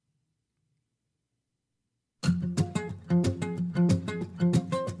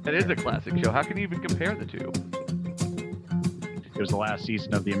It is a classic show. How can you even compare the two? It was the last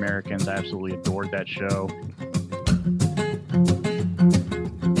season of The Americans. I absolutely adored that show.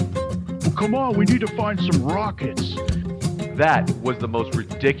 Well, come on, we need to find some rockets. That was the most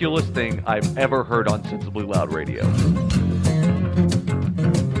ridiculous thing I've ever heard on Sensibly Loud Radio.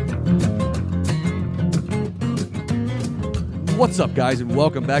 What's up, guys, and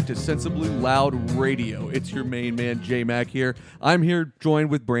welcome back to Sensibly Loud Radio. It's your main man, J-Mac here. I'm here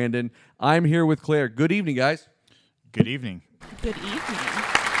joined with Brandon. I'm here with Claire. Good evening, guys. Good evening. Good evening.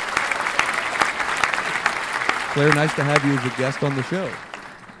 Claire, nice to have you as a guest on the show.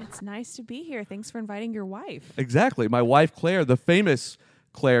 It's nice to be here. Thanks for inviting your wife. Exactly. My wife, Claire, the famous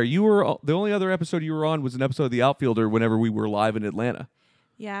Claire. You were the only other episode you were on was an episode of The Outfielder whenever we were live in Atlanta.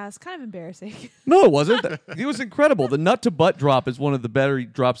 Yeah, it's kind of embarrassing. No, it wasn't. It was incredible. The nut to butt drop is one of the better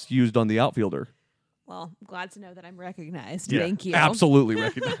drops used on The Outfielder. Well, I'm glad to know that I'm recognized. Yeah, Thank you. Absolutely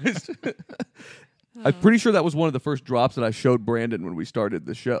recognized. I'm pretty sure that was one of the first drops that I showed Brandon when we started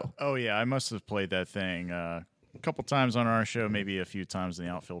the show. Oh, yeah, I must have played that thing a couple times on our show, maybe a few times in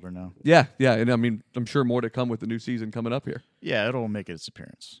The Outfielder now. Yeah, and I mean, I'm sure more to come with the new season coming up here. Yeah, it'll make its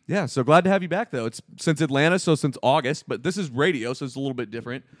appearance. Yeah, so glad to have you back, though. It's since Atlanta, so since August, but this is radio, so it's a little bit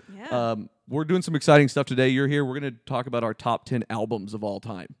different. Yeah. We're doing some exciting stuff today. You're here. We're going to talk about our top 10 albums of all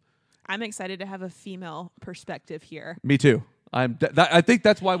time. I'm excited to have a female perspective here. Me too. I think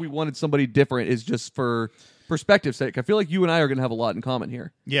that's why we wanted somebody different, is just for perspective's sake. I feel like you and I are going to have a lot in common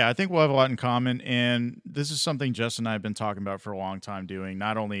here. Yeah, I think we'll have a lot in common, and this is something Justin and I have been talking about for a long time doing,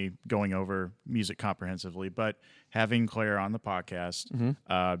 not only going over music comprehensively, but having Claire on the podcast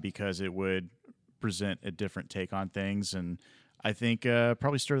because it would present a different take on things, and I think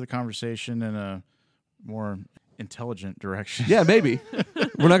probably stir the conversation in a more intelligent direction. Yeah, maybe.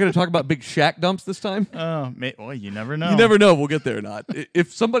 We're not going to talk about big shack dumps this time? Well, you never know. You never know if we'll get there or not.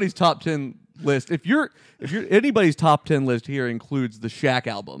 If somebody's top 10 list, if anybody's top 10 list here includes the Shaq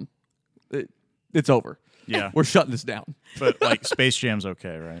album, it's over. Yeah. We're shutting this down. But like Space Jam's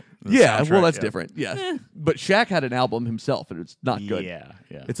okay, right? The Yeah, well, soundtrack, that's yeah. different. Yeah. But Shaq had an album himself, and it's not good. Yeah.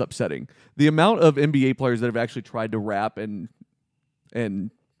 It's upsetting. The amount of NBA players that have actually tried to rap and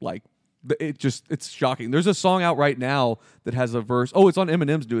like, it's shocking. There's a song out right now that has a verse. Oh, it's on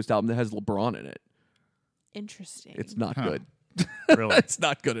Eminem's newest album that has LeBron in it. Interesting. It's not good. Really? It's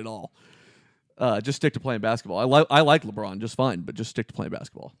not good at all. Just stick to playing basketball. I like LeBron just fine, but just stick to playing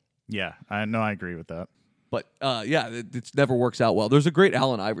basketball. Yeah, I know. I agree with that. But it never works out well. There's a great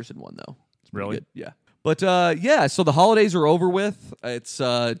Allen Iverson one though. It's pretty Really? good. Yeah. But so the holidays are over with. It's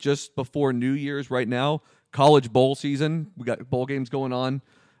just before New Year's right now. College bowl season. We got bowl games going on.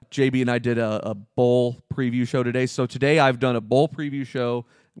 JB and I did a bowl preview show today. So today I've done a bowl preview show.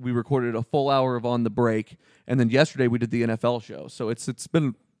 We recorded a full hour of On the Break, and then yesterday we did the NFL show. So it's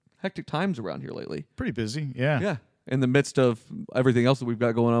been hectic times around here lately. Pretty busy. Yeah. Yeah. In the midst of everything else that we've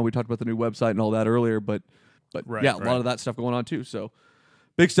got going on, we talked about the new website and all that earlier, but Right, yeah, a lot of that stuff going on too. So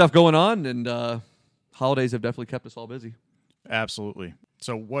big stuff going on, and holidays have definitely kept us all busy. Absolutely.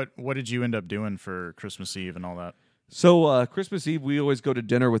 So what did you end up doing for Christmas Eve and all that? So Christmas Eve, we always go to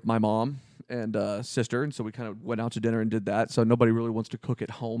dinner with my mom and sister, and so we kind of went out to dinner and did that. So nobody really wants to cook at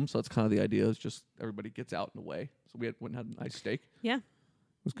home, so that's kind of the idea. Is just everybody gets out and away. So we went and had a nice steak. Yeah. It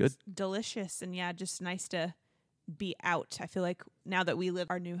was good. It's delicious, and yeah, just nice to be out. I feel like now that we live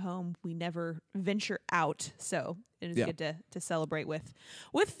our new home, we never venture out, so it is good to celebrate with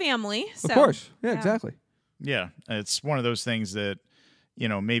family. So, of course. Yeah, exactly. Yeah, it's one of those things that,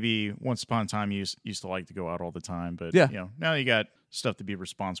 maybe once upon a time you used to like to go out all the time, but now you got stuff to be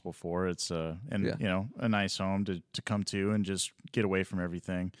responsible for. It's a nice home to come to and just get away from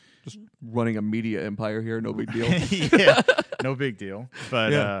everything. Just running a media empire here, no big deal. Yeah, no big deal.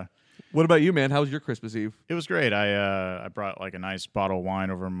 But what about you, man? How was your Christmas Eve? it was great. I brought like a nice bottle of wine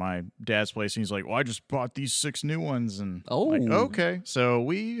over to my dad's place, and he's like, "Well, I just bought these 6 new ones," and like, okay. So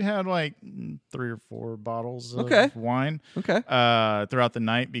we had like 3 or 4 bottles of wine throughout the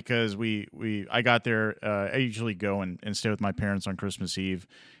night because I got there. I usually go and stay with my parents on Christmas Eve,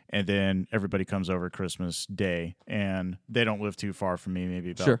 and then everybody comes over Christmas Day, and they don't live too far from me,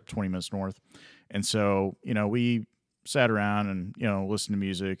 maybe about 20 minutes north, and so we sat around and listened to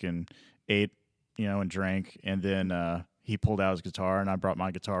music and ate and drank, and then he pulled out his guitar and I brought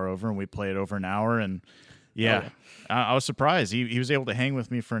my guitar over and we played over an hour, and I was surprised he was able to hang with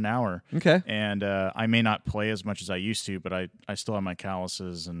me for an hour. And I may not play as much as I used to, but I still have my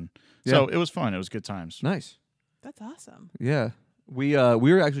calluses, and so it was fun. It was good times. Nice. That's awesome. Yeah. We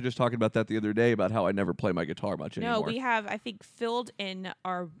were actually just talking about that the other day about how I never play my guitar much anymore. No, we have, I think, filled in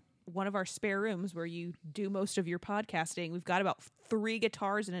our one of our spare rooms where you do most of your podcasting. We've got about 3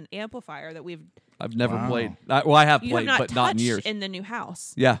 guitars and an amplifier that I've never Wow. played. I have you played, have not but touched not in years. in the new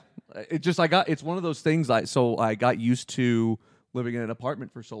house. Yeah, it's one of those things. I got used to living in an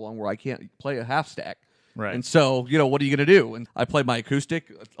apartment for so long where I can't play a half stack. Right. And so, what are you going to do? And I play my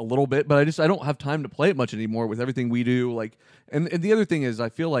acoustic a little bit, but I don't have time to play it much anymore with everything we do. And the other thing is, I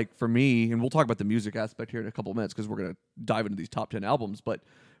feel like for me, and we'll talk about the music aspect here in a couple of minutes because we're going to dive into these top 10 albums. But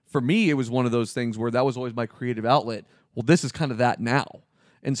for me, it was one of those things where that was always my creative outlet. Well, this is kind of that now.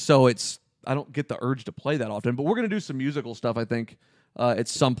 And so I don't get the urge to play that often, but we're going to do some musical stuff, I think, at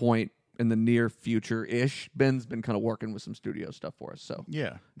some point in the near future-ish. Ben's been kind of working with some studio stuff for us. So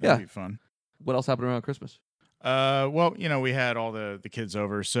that'd be fun. What else happened around Christmas? Well, we had all the kids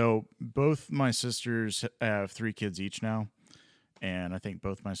over. So both my sisters have 3 kids each now. And I think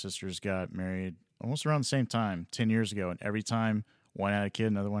both my sisters got married almost around the same time, 10 years ago. And every time one had a kid,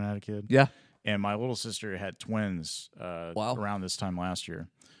 another one had a kid. Yeah. And my little sister had twins Wow. around this time last year.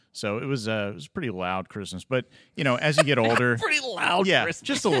 So it was pretty loud Christmas. But, as you get older. Pretty loud Christmas.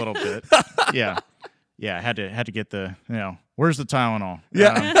 Just a little bit. Yeah. Yeah, I had to get the, where's the Tylenol?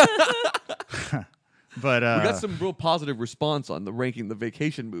 Yeah. But we got some real positive response on the ranking the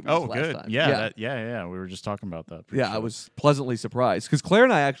vacation movies last good. time. Yeah. We were just talking about that. Yeah, I was pleasantly surprised because Claire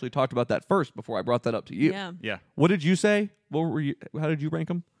and I actually talked about that first before I brought that up to you. Yeah. What did you say? How did you rank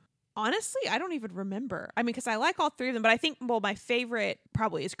them? Honestly, I don't even remember. I mean, because I like all 3 of them, but I think, my favorite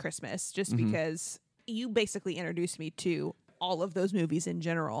probably is Christmas, just because you basically introduced me to all of those movies in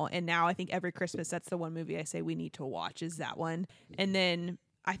general. And now I think every Christmas, that's the one movie I say we need to watch is that one. And then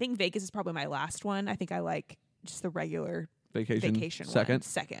I think Vegas is probably my last one. I think I like just the regular vacation second. one.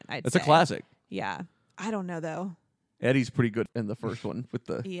 Second, I'd It's say. a classic. Yeah. I don't know, though. Eddie's pretty good in the first one with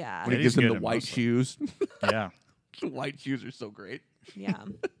the Yeah. when he Eddie's gives him good the in white most of them. shoes. Yeah. The white shoes are so great. Yeah.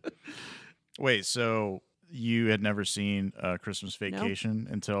 Wait, so you had never seen Christmas Vacation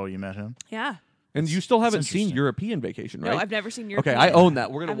until you met him? Yeah. And you still haven't seen interesting. European Vacation, right? No, I've never seen your. Okay, I own that.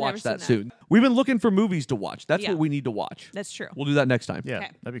 We're going I've to watch never that seen soon. We've been looking for movies to watch. That's Yeah. what we need to watch. That's true. We'll do that next time. Yeah, Okay.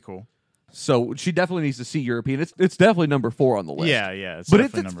 that'd be cool. So she definitely needs to see European. It's definitely number 4 on the list. Yeah. But definitely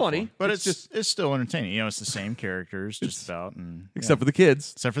it's number funny. 4. But It's it's still entertaining. It's the same characters, just about, and Except for the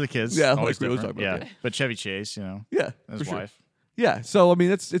kids. except for the kids. Yeah, always like we always different. talk about, Yeah, but Chevy Chase, Yeah, and for his sure. wife. Yeah, so I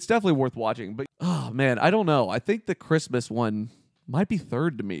mean, it's definitely worth watching. But oh man, I don't know. I think the Christmas one might be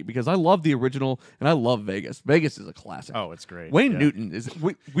 3rd to me because I love the original and I love Vegas. Vegas is a classic. Oh, it's great. Wayne Yeah. Newton is.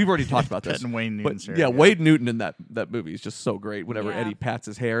 We've already talked about this. Petting Wayne but Newton's hair, yeah, yeah. Wade Newton in that movie is just so great. Whenever Yeah. Eddie pats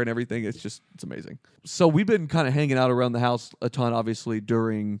his hair and everything, it's amazing. So we've been kind of hanging out around the house a ton, obviously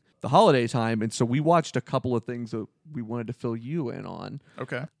during the holiday time, and so we watched a couple of things that we wanted to fill you in on.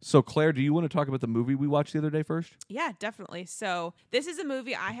 Okay. So Claire, do you want to talk about the movie we watched the other day first? Yeah, definitely. So this is a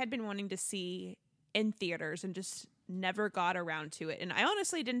movie I had been wanting to see in theaters and just never got around to it. And I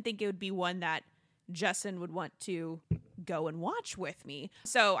honestly didn't think it would be one that Justin would want to go and watch with me.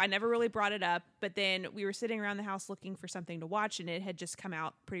 So I never really brought it up. But then we were sitting around the house looking for something to watch, and it had just come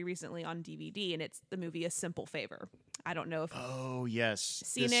out pretty recently on DVD, and it's the movie A Simple Favor. I don't know if Oh yes,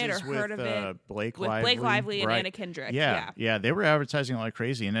 Seen This it or is heard with, of it. Blake with Lively. Blake Lively and right. Anna Kendrick. Yeah, they were advertising it like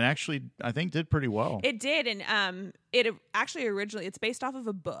crazy, and it actually, I think, did pretty well. It did, and it actually originally it's based off of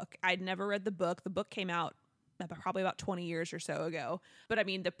a book. I'd never read the book. The book came out probably about 20 years or so ago. But I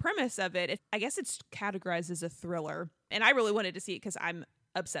mean, the premise of it, I guess it's categorized as a thriller, and I really wanted to see it because I'm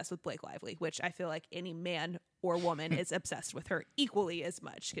obsessed with Blake Lively, which I feel like any man or woman is obsessed with her equally as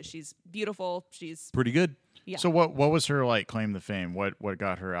much because she's beautiful. She's Pretty good. yeah. So what was her claim to fame? What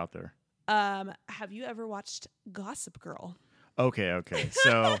got her out there? Have you ever watched Gossip Girl? Okay.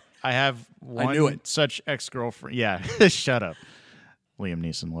 So I have one knew it. such ex-girlfriend. Yeah, shut up. Liam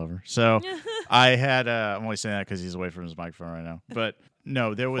Neeson lover. So I had, I'm only saying that because he's away from his microphone right now. But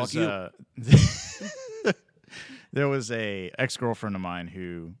no, there was there was a ex-girlfriend of mine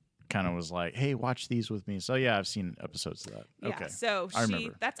who kind of was like, hey, watch these with me. So yeah, I've seen episodes of that. Yeah, Okay. so I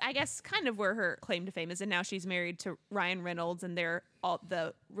remember. that's I guess kind of where her claim to fame is, and now she's married to Ryan Reynolds, and they're all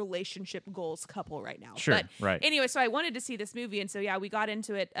the relationship goals couple right now. Sure, But right. anyway, so I wanted to see this movie, and so yeah, we got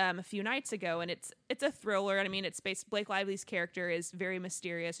into it a few nights ago, and it's a thriller. And I mean, it's based. Blake Lively's character is very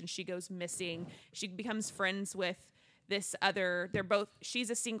mysterious, and she goes missing. She becomes friends with this other. They're both. She's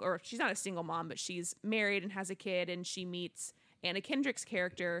not a single mom, but she's married and has a kid, and she meets Anna Kendrick's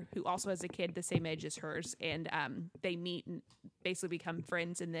character, who also has a kid the same age as hers, and they meet and basically become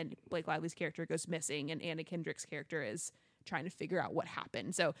friends, and then Blake Lively's character goes missing, and Anna Kendrick's character is trying to figure out what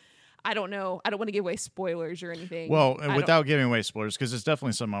happened. So I don't know. I don't want to give away spoilers or anything. Well, without giving away spoilers, because it's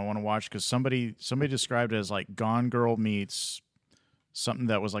definitely something I want to watch, because somebody described it as like Gone Girl meets something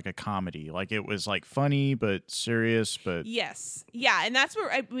that was like a comedy. Like it was like funny but serious, but yes. Yeah, and that's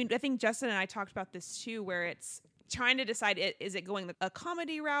where I think Justin and I talked about this too, where it's trying to decide, is it going a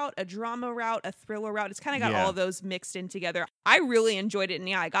comedy route, a drama route, a thriller route? It's kind of got all of those mixed in together. I really enjoyed it, and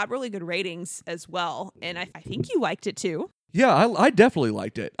I got really good ratings as well, and I think you liked it too. Yeah, I definitely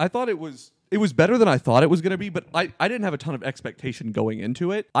liked it. I thought it was better than I thought it was going to be, but I didn't have a ton of expectation going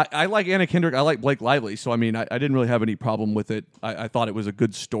into it. I like Anna Kendrick. I like Blake Lively, so I mean, I didn't really have any problem with it. I thought it was a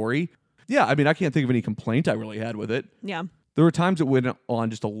good story. Yeah, I mean, I can't think of any complaint I really had with it. Yeah. There were times it went on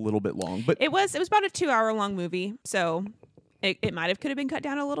just a little bit long, but it was about a 2-hour long movie, so it could have been cut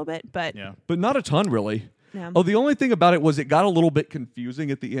down a little bit, but not a ton really. Yeah. Oh, the only thing about it was it got a little bit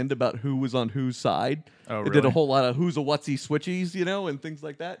confusing at the end about who was on whose side. Oh, really? It did a whole lot of who's a whatsy switchies, and things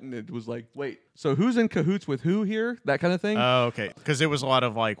like that, and it was like, wait, so who's in cahoots with who here? That kind of thing. Oh, okay, because it was a lot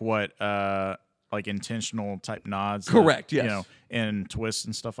of like like intentional type nods. Correct. That, yes. And twists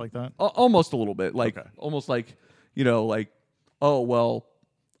and stuff like that. Almost a little bit, almost like oh, well,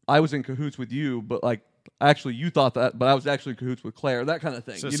 I was in cahoots with you, but like, actually, you thought that, but I was actually in cahoots with Claire, that kind of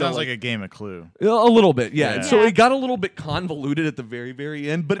thing. So it sounds like a game of Clue. A little bit, yeah. Yeah. So it got a little bit convoluted at the very, very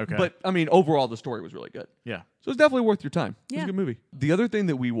end, but I mean, overall, the story was really good. Yeah. So it's definitely worth your time. Yeah. It was a good movie. The other thing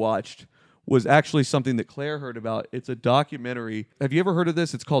that we watched was actually something that Claire heard about. It's a documentary. Have you ever heard of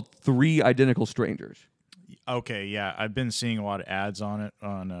this? It's called 3 Identical Strangers. Okay, yeah. I've been seeing a lot of ads on it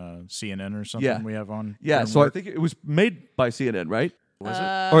on CNN or something we have on. Yeah, so I think it was made by CNN, right? Was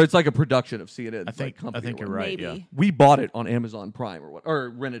it? Or it's like a production of CNN. I think you're right, Maybe. yeah. We bought it on Amazon Prime or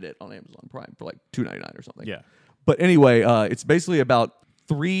rented it on Amazon Prime for like $2.99 or something. Yeah. But anyway, it's basically about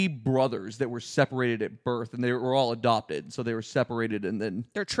 3 brothers that were separated at birth, and they were all adopted. So they were separated, and then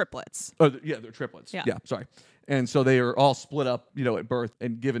They're triplets. they're triplets. Yeah. Sorry. And so they were all split up, at birth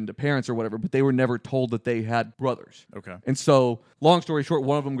and given to parents or whatever, but they were never told that they had brothers. Okay. And so, long story short,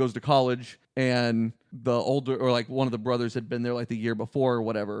 one of them goes to college, and the older, or like one of the brothers had been there like the year before or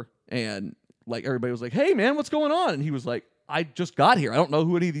whatever, and like everybody was like, "Hey man, what's going on?" And he was like, "I just got here. I don't know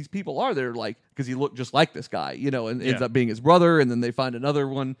who any of these people are." They're like, because he looked just like this guy, and ends up being his brother, and then they find another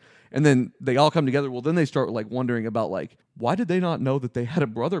one, and then they all come together. Well, then they start like wondering about like, why did they not know that they had a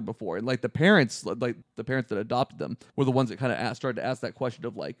brother before? And like the parents that adopted them were the ones that kind of started to ask that question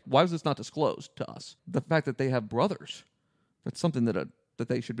of like, why was this not disclosed to us? The fact that they have brothers, that's something that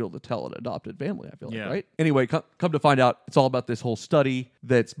they should be able to tell an adopted family, I feel like, right? Anyway, come to find out, it's all about this whole study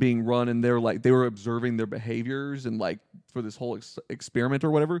that's being run, and they were observing their behaviors and like for this whole experiment or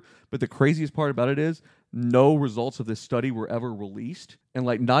whatever. But the craziest part about it is no results of this study were ever released, and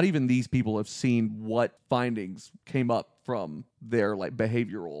like not even these people have seen what findings came up from their like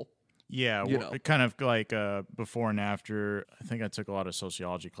behavioral. Yeah, kind of like before and after. I think I took a lot of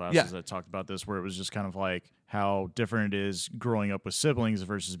sociology classes that talked about this, where it was just kind of like how different it is growing up with siblings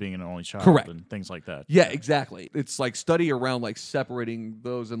versus being an only child. Correct. And things like that. Yeah, exactly. It's like study around like separating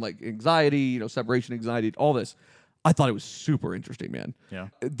those and like anxiety, separation anxiety, all this. I thought it was super interesting, man. Yeah.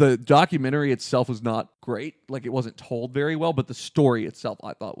 The documentary itself was not great. Like, it wasn't told very well, but the story itself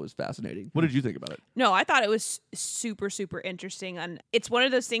I thought was fascinating. What did you think about it? No, I thought it was super, super interesting. And it's one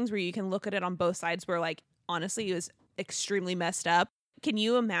of those things where you can look at it on both sides where, like, honestly, it was extremely messed up. Can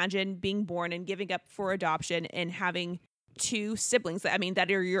you imagine being born and giving up for adoption and having 2 siblings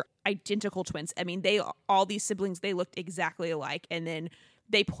that are your identical twins? I mean, all these siblings, they looked exactly alike. And then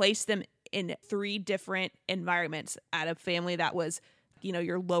they placed them in 3 different environments at a family that was,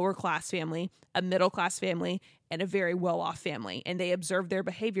 your lower class family, a middle class family, and a very well-off family. And they observed their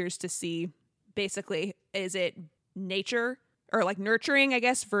behaviors to see, basically, is it nature or like nurturing, I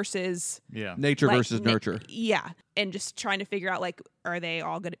guess, versus nature versus nurture. Yeah. And just trying to figure out, like, are they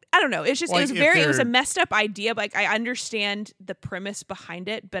all good? I don't know. It's just, like, it was a messed up idea, but like, I understand the premise behind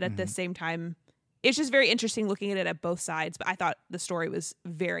it, but at the same time, it's just very interesting looking at it at both sides. But I thought the story was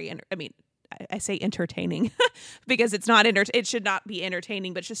very, I say entertaining because it's not it should not be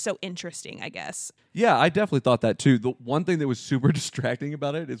entertaining, but it's just so interesting, I guess. Yeah, I definitely thought that too. The one thing that was super distracting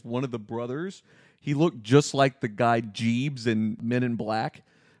about it is one of the brothers, he looked just like the guy Jeebs in Men in Black.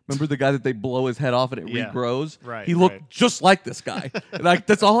 Remember the guy that they blow his head off and it regrows? Right. He looked just like this guy. And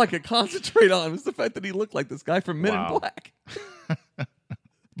that's all I could concentrate on was the fact that he looked like this guy from Men in Black.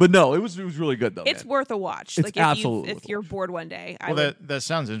 But no, it was really good though. It's worth a watch. It's absolutely if you're bored one day. That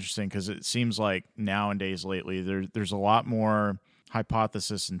sounds interesting because it seems like nowadays lately there's a lot more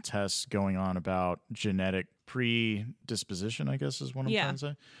hypothesis and tests going on about genetic predisposition, I guess is what I'm trying to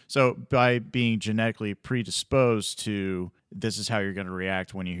say. So by being genetically predisposed to this is how you're going to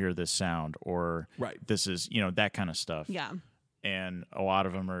react when you hear this sound, or this is that kind of stuff. Yeah. and a lot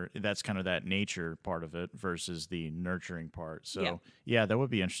of them that's kind of that nature part of it versus the nurturing part. So yeah, that would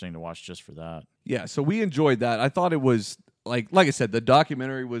be interesting to watch just for that. Yeah, so we enjoyed that. I thought it was like I said, the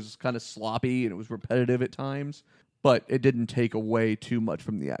documentary was kind of sloppy and it was repetitive at times, but it didn't take away too much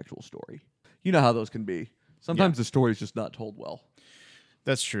from the actual story. You know how those can be. Sometimes the story is just not told well.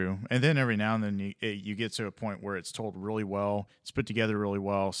 That's true. And then every now and then you get to a point where it's told really well, it's put together really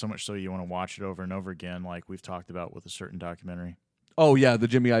well, so much so you want to watch it over and over again, like we've talked about with a certain documentary. Oh, yeah, the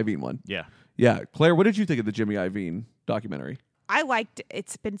Jimmy Iovine one. Yeah. Yeah. Claire, what did you think of the Jimmy Iovine documentary? I liked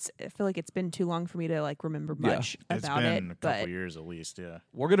it. I feel like it's been too long for me to like remember much about it. It's been a couple years at least, yeah.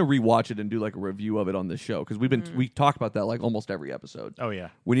 We're going to rewatch it and do like a review of it on this show because we talk about that like almost every episode. Oh, yeah.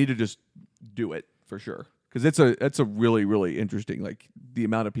 We need to just do it for sure. Because it's a really, really interesting, like, the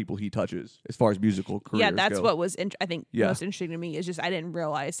amount of people he touches as far as musical careers Yeah, that's go. what was, I think, most interesting to me is just I didn't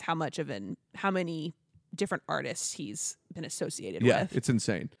realize how many different artists he's been associated with. Yeah, it's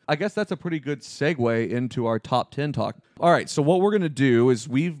insane. I guess that's a pretty good segue into our top 10 talk. All right, so what we're going to do is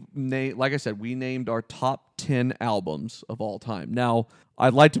like I said, we named our top 10 albums of all time. Now,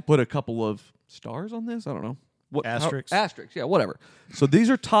 I'd like to put a couple of stars on this. I don't know. Asterisks? Asterisks, yeah, whatever. So these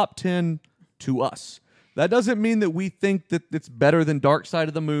are top 10 to us. That doesn't mean that we think that it's better than Dark Side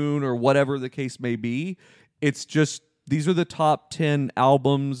of the Moon or whatever the case may be. It's just these are the top 10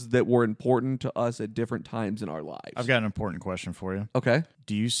 albums that were important to us at different times in our lives. I've got an important question for you. Okay.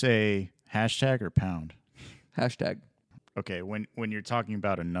 Do you say hashtag or pound? Hashtag. Okay, when you're talking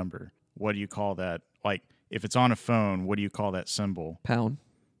about a number, what do you call that? Like, if it's on a phone, what do you call that symbol? Pound.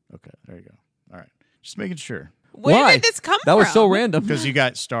 Okay, there you go. All right. Just making sure. Where did this come from? That was so random. Because you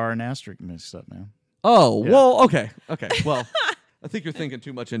got star and asterisk mixed up, man. Oh, Yeah. well, okay. Well, I think you're thinking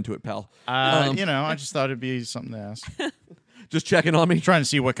too much into it, pal. I just thought it'd be something to ask. Just checking on me. Trying to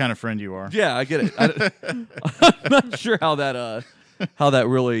see what kind of friend you are. Yeah, I get it. I'm not sure how that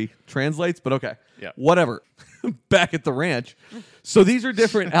really translates, but okay. Yeah. Whatever. Back at the ranch. So these are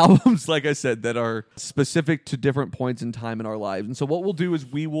different albums, like I said, that are specific to different points in time in our lives. And so what we'll do is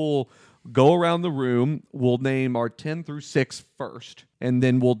we will go around the room. We'll name our 10 through 6 first, and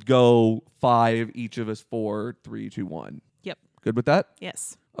then we'll go 5, each of us 4, 3, 2, 1. Yep. Good with that?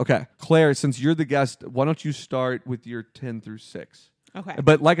 Yes. Okay. Claire, since you're the guest, why don't you start with your 10 through 6? Okay.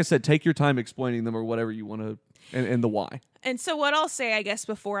 But like I said, take your time explaining them or whatever you want to, and the why. And so what I'll say, I guess,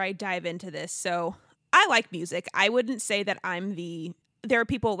 before I dive into this, so I like music. I wouldn't say that there are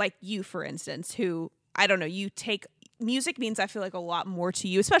people like you, for instance, who, I don't know, music means I feel like a lot more to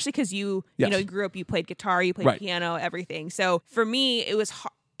you, especially because you grew up, you played guitar, you played piano, everything. So for me, it was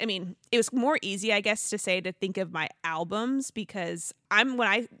it was more easy, I guess, to think of my albums because when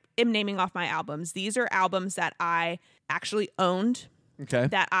I am naming off my albums, these are albums that I actually owned,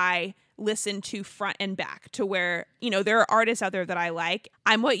 that I listened to front and back to where, there are artists out there that I like.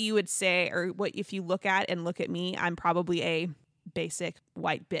 I'm what you would say, or what if you look at me, I'm probably a basic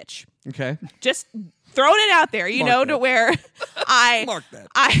white bitch. Okay. Just throwing it out there, to where Mark that.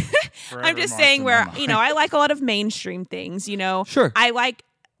 I'm just saying where, I like a lot of mainstream things, Sure.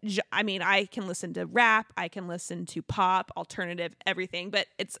 I can listen to rap, I can listen to pop, alternative, everything, but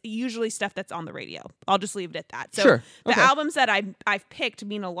it's usually stuff that's on the radio. I'll just leave it at that. So sure. The albums that I've picked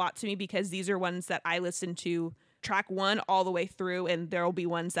mean a lot to me because these are ones that I listen to track 1 all the way through, and there will be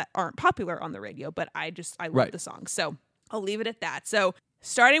ones that aren't popular on the radio, but I love the song. So I'll leave it at that. So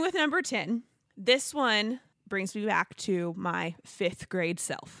starting with number 10, this one brings me back to my 5th grade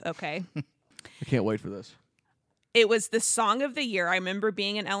self, okay? I can't wait for this. It was the song of the year. I remember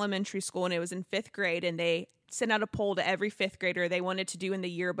being in elementary school, and it was in 5th grade, and they sent out a poll to every 5th grader. They wanted to do in the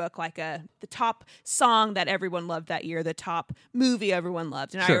yearbook like the top song that everyone loved that year, the top movie everyone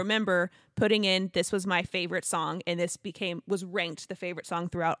loved. And I remember putting in, this was my favorite song, and this was ranked the favorite song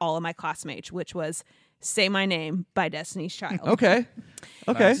throughout all of my classmates, which was Say My Name by Destiny's Child. Okay.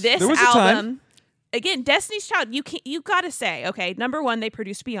 This there was album, again, Destiny's Child, you got to say, okay, number 1, they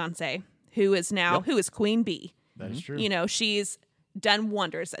produced Beyonce, who is Queen Bee. That is true. She's done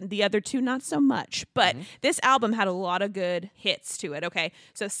wonders, and the other 2 not so much. But this album had a lot of good hits to it. Okay,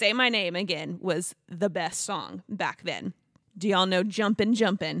 so Say My Name again was the best song back then. Do y'all know Jumpin'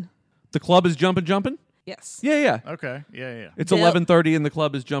 Jumpin'? The club is jumpin' jumpin'? Yes. Yeah. Okay. Yeah. It's 11:30 and the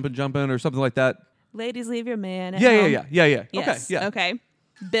club is jumpin' jumpin' or something like that. Ladies, leave your man at Yeah. home. Yes. Okay. Yeah. Okay.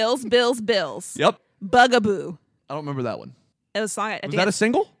 Bills. Yep. Bugaboo. I don't remember that one. It was a song. Was that a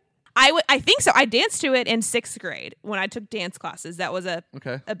single? I think so. I danced to it in 6th grade when I took dance classes. That was a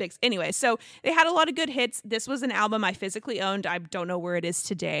big... Anyway, so they had a lot of good hits. This was an album I physically owned. I don't know where it is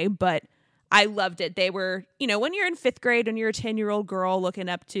today, but I loved it. They were, when you're in 5th grade and you're a 10-year-old girl looking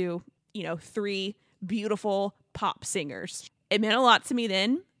up to, 3 beautiful pop singers. It meant a lot to me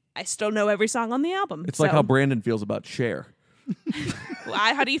then. I still know every song on the album. It's like how Brandon feels about Cher.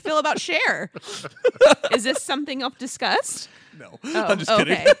 How do you feel about Cher? Is this something of disgust? No, Oh, I'm just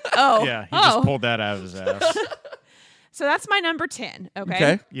kidding. okay. Oh, Yeah, he just pulled that out of his ass. So that's my number 10. Okay.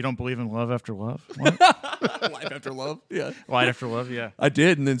 Okay. You don't believe in love after love? What? Life After Love. Yeah, Light after love? Yeah. I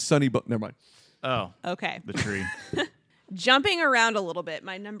did, and then Sunny. Never mind. Oh, Okay. the tree. Jumping around a little bit,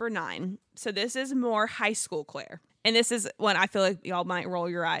 my number 9. So this is more high school Claire. And this is one I feel like y'all might roll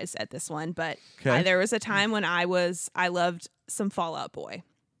your eyes at this one, but there was a time when I loved some Fall Out Boy.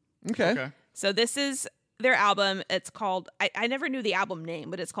 Okay. So this is their album. It's called, I never knew the album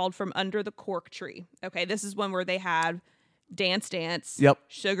name, but it's called From Under the Cork Tree. Okay, this is one where they had Dance Dance. Yep.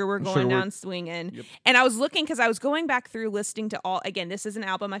 Sugar We're Going Down Swinging. Yep. And I was looking because I was going back through listening to all, again, this is an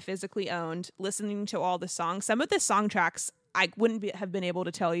album I physically owned, listening to all the songs. Some of the song tracks, I wouldn't have been able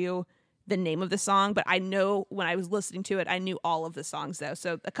to tell you the name of the song, but I know when I was listening to it, I knew all of the songs though.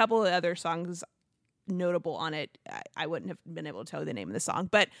 So a couple of other songs notable on it, I wouldn't have been able to tell you the name of the song.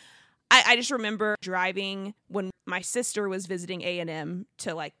 But I just remember driving when my sister was visiting A&M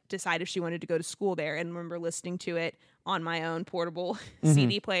to like decide if she wanted to go to school there, and remember listening to it on my own portable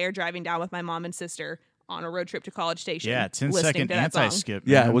CD player, driving down with my mom and sister on a road trip to College Station. Yeah, 10-second anti-skip.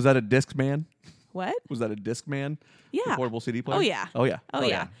 Yeah, was that a Discman? What? Was that a Discman? Yeah. The portable CD player? Oh, yeah. Oh, yeah. Oh,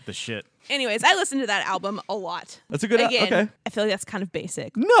 yeah. The shit. Anyways, I listened to that album a lot. That's a good Again, okay. I feel like that's kind of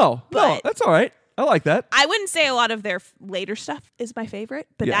basic. No, But- that's all right. I like that. I wouldn't say a lot of their later stuff is my favorite,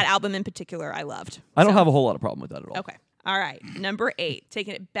 but Yeah. that album in particular I loved. I don't have a whole lot of problem with that at all. Okay. All right. Number 8,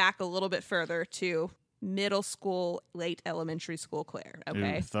 taking it back a little bit further to middle school, late elementary school Claire.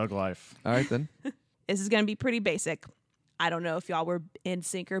 Okay. Ooh, thug life. All right, then. This is going to be pretty basic. I don't know if y'all were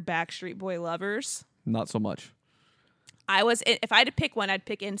NSYNC or Backstreet Boy lovers. Not so much. I was, if I had to pick one, I'd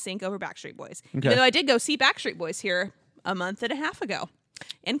pick NSYNC over Backstreet Boys. Okay. Even though I did go see Backstreet Boys here a month and a half ago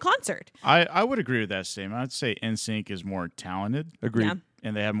in concert. I would agree with that statement. I'd say NSYNC is more talented. Agreed. Yeah.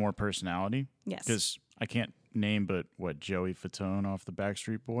 And they have more personality. Yes. Because I can't name but Joey Fatone off the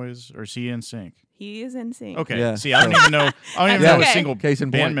Backstreet Boys, or is he NSYNC? He is NSYNC. Okay. Yeah. See, I don't even know. I don't even That's know a okay. single Case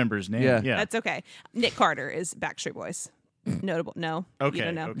in band point. member's name. Yeah. Yeah. That's okay. Nick Carter is Backstreet Boys. Notable. No. Okay, You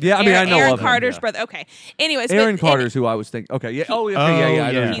don't know. okay. Yeah, I mean, I know Aaron of him, Carter's yeah. brother. Okay. Anyways. Aaron but Carter's who I was thinking. Okay, yeah. Oh, okay, yeah. I know yeah.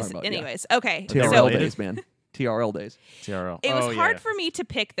 who you're He's, talking about, yeah. anyways. Okay. TRL So days, man. TRL days. TRL. it was Oh, hard yeah. for me to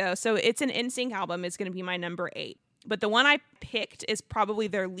pick, though. So it's an NSYNC album. It's going to be my number 8. But the one I picked is probably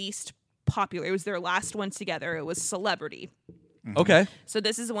their least popular. It was their last one together. It was Celebrity. Okay. So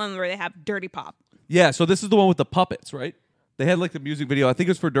this is the one where they have Dirty Pop. Yeah, so this is the one with the puppets, right? They had like the music video. I think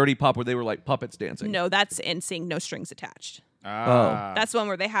it was for Dirty Pop where they were like puppets dancing. No, that's NSYNC, No Strings Attached. Ah. That's the one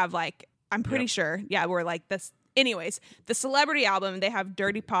where they have like, I'm pretty sure, yeah, where like this. Anyways, the Celebrity album, they have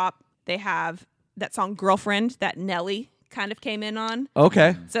Dirty Pop. They have that song Girlfriend that Nelly kind of came in on.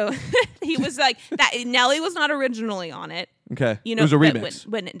 Okay. So he was like, that Nelly was not originally on it. Okay. You know, it was a but remix.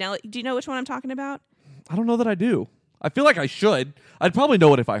 When Nelly, do you know which one I'm talking about? I don't know that I do. I feel like I should. I'd probably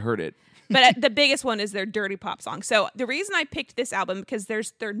know it if I heard it. But the biggest one is their Dirty Pop song. So the reason I picked this album, because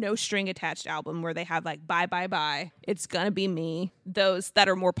there's their No String Attached album where they have like Bye Bye Bye, It's Gonna Be Me, those that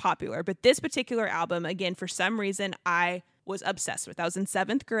are more popular. But this particular album, again, for some reason, I was obsessed with. I was in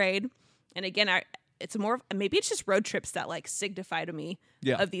 7th grade. And again, it's more, maybe it's just road trips that like signify to me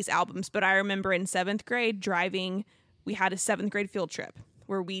of these albums. But I remember in 7th grade driving, we had a 7th grade field trip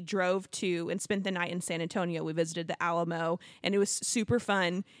where we drove to and spent the night in San Antonio. We visited the Alamo, and it was super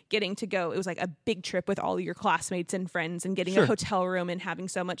fun getting to go. It was like a big trip with all of your classmates and friends and getting a hotel room and having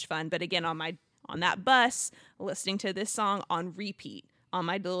so much fun. But again, on that bus, listening to this song on repeat on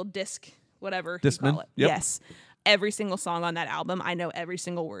my little disc, whatever you Discman? call it. Yep. Yes. Every single song on that album, I know every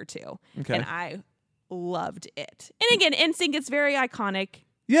single word to. Okay. And I loved it. And again, NSYNC, it's very iconic.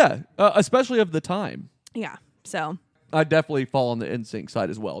 Yeah, especially of the time. Yeah. So, I definitely fall on the NSYNC side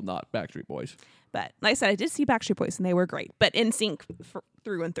as well, not Backstreet Boys. but like I said, I did see Backstreet Boys and they were great. But NSYNC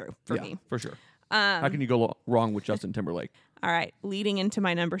through and through for Yeah, me. for sure. How can you go wrong with Justin Timberlake? All right, leading into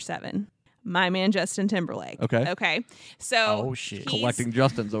my number 7, my man Justin Timberlake. Okay. Okay. So Oh, shit. he's- Collecting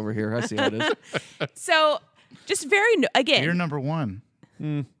Justins over here. I see how it is. So just very again, You're number 1.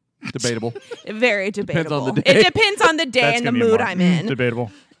 Debatable. very debatable. on the day. It depends on the day That's and the gonna be a mood mark. I'm in Debatable.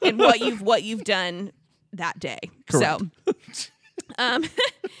 and what you've done that day. Correct.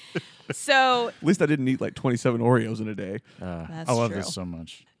 So At least I didn't eat like 27 Oreos in a day. That's I love true. this so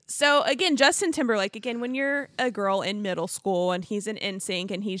much. So again, Justin Timberlake, again, when you're a girl in middle school and he's an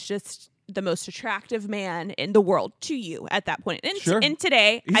NSYNC and he's just the most attractive man in the world to you at that point. And, Sure. and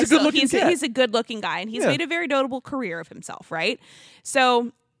today, He's a good-looking cat. he's a good-looking guy and he's Yeah. made a very notable career of himself, right?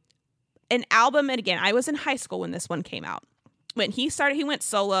 So an album, and again, I was in high school when this one came out. when he started, he went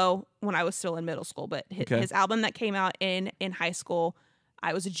solo when I was still in middle school, but his album that came out in high school,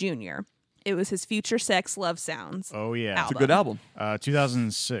 I was a junior. It was his Future Sex Love Sounds. Oh, yeah. album. It's a good album.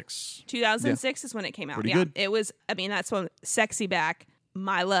 2006. 2006 is when it came out. Pretty good. It was, I mean, that's when Sexy Back,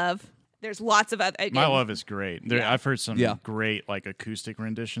 My Love. There's lots of other. Again, My Love is great. I've heard some Yeah. great like acoustic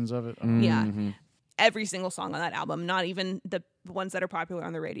renditions of it. Yeah. Every single song on that album, not even the ones that are popular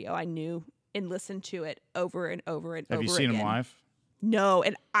on the radio, I knew and listened to it over and over and Have over you seen again. him live? No,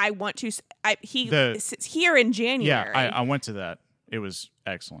 and I want to. It's here in January. Yeah, I went to that. It was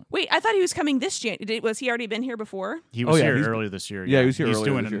excellent. Wait, I thought he was coming this January. Was he already been here before? He was here he's- earlier this year. Yeah, he was here He's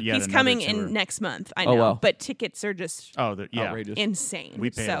earlier doing this year. yet He's another coming tour. in next month. I know, wow. but tickets are just Yeah, Outrageous. insane. we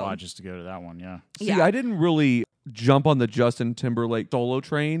paid a So, lot just to go to that one. Yeah. See, Yeah. I didn't really jump on the Justin Timberlake solo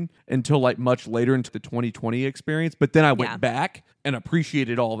train until like much later into the 2020 experience, but then I went Yeah. back and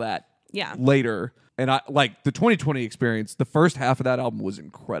appreciated all that Yeah. later. And I like the 2020 experience. The first half of that album was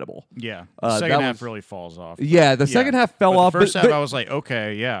incredible. Yeah. that The second half was- really falls off. Yeah, the second half fell But off. The first but, half, but- I was like,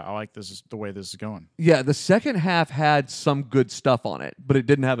 okay, yeah, I like the way this is going. yeah, the second half had some good stuff on it, but it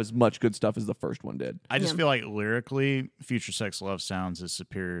didn't have as much good stuff as the first one did. I just Yeah. feel like lyrically, Future Sex Love Sounds is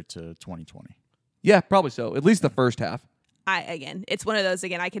superior to 2020. Yeah, probably so. At least the first half. It's one of those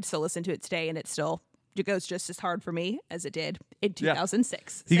again. I could still listen to it today, and it goes just as hard for me as it did in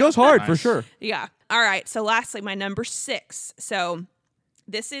 2006. He goes hard for Nice. sure. Yeah. All right. So lastly, my number 6. So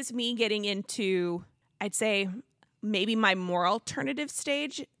this is me getting into, I'd say, maybe my more alternative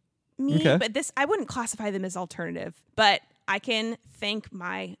stage. Okay. But I wouldn't classify them as alternative. But I can thank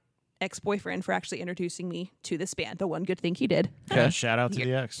my ex-boyfriend for actually introducing me to this band. The one good thing he did. Yeah, shout out to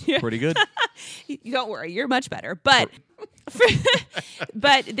the ex. Pretty good. Don't worry, you're much better. But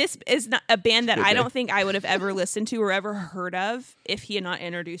but this is not a band that I don't think I would have ever listened to or ever heard of if he had not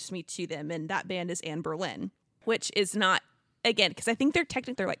introduced me to them. And that band is Anne Berlin, which is not, again, because I think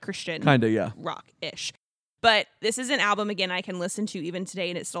they're like Christian Kind of, yeah. rock-ish. But this is an album, again, I can listen to even today,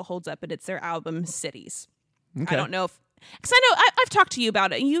 and it still holds up, and it's their album Cities. Okay. I don't know if, because I know I've talked to you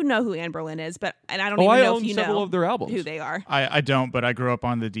about it. You know who Anne Berlin is, and I don't even I know own if you several know of their albums. who they are. I don't, but I grew up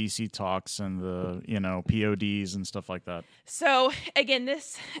on the DC Talks and the, PODs and stuff like that. So again,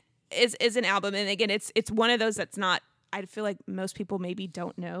 this is an album, and again, it's one of those that's not. I feel like most people maybe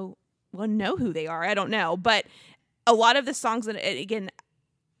don't know who they are. I don't know, but a lot of the songs that again,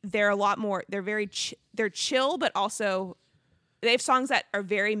 they're a lot more. They're very they're chill, but also they have songs that are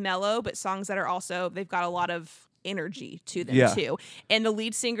very mellow, but songs that are also they've got a lot of energy to them too. And the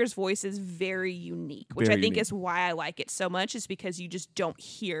lead singer's voice is very unique, which Very I think unique. is why I like it so much, is because you just don't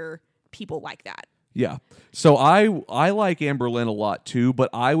hear people like that. Yeah. So I like Anne Berlin a lot too, but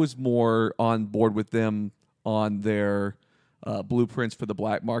I was more on board with them on their Blueprints for the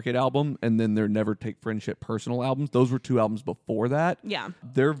Black Market album and then their Never Take Friendship personal albums. Those were 2 albums before that. Yeah.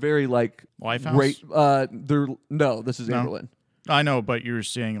 They're very like Lifehouse? This is No. Anne Berlin. I know, but you were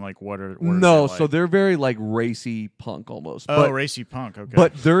saying like what are No, they so like? they're very like racy punk almost. Oh, but, racy punk. Okay,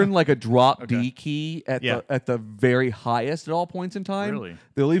 but they're in like a drop Okay. D key at Yeah. the very highest at all points in time. Really?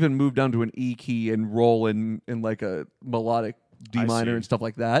 They'll even move down to an E key and roll in like a melodic D I minor see. and stuff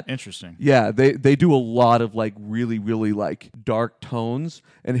like that. Interesting. Yeah, they do a lot of like really, really like dark tones,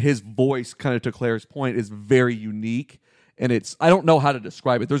 and his voice, kind of to Claire's point, is very unique. And I don't know how to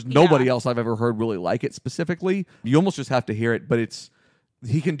describe it. There's nobody else I've ever heard really like it specifically. You almost just have to hear it, but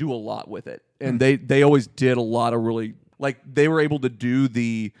he can do a lot with it. And they always did a lot of really, like they were able to do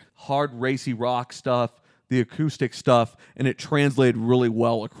the hard racy rock stuff, the acoustic stuff, and it translated really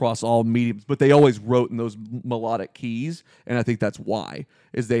well across all mediums. But they always wrote in those melodic keys, and I think that's why,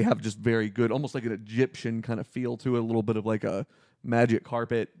 is they have just very good, almost like an Egyptian kind of feel to it, a little bit of like a magic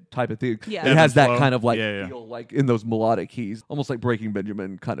carpet type of thing. Yeah. It has that Flow. kind of like Yeah. feel like in those melodic keys, almost like Breaking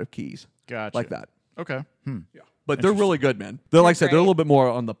Benjamin kind of keys. Gotcha. Like that. Okay. But they're really good, man. They're like I said, they're a great. little bit more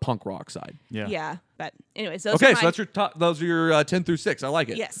on the punk rock side. Yeah. Yeah. But anyways, those Okay, are so that's your top. Those are your 10 through 6. I like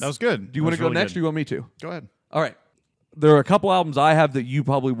it. yes. That was good. Do you want to go next, or you want me to? Go ahead. All right. There are a couple albums I have that you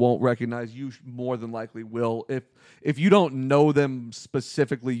probably won't recognize. You more than likely will. If you don't know them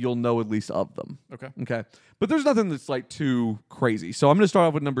specifically, you'll know at least of them. Okay. Okay. But there's nothing that's like too crazy. So I'm going to start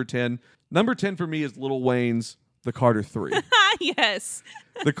off with number 10. Number 10 for me is Lil Wayne's The Carter 3. yes.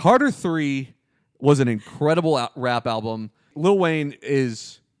 The Carter 3 was an incredible rap album. Lil Wayne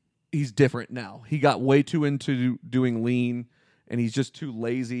he's different now. He got way too into doing lean, and he's just too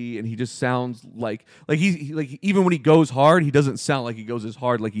lazy, and he just sounds like he like even when he goes hard, he doesn't sound like he goes as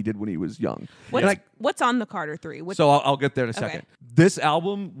hard like he did when he was young. What's on the Carter 3? So I'll get there in a second. This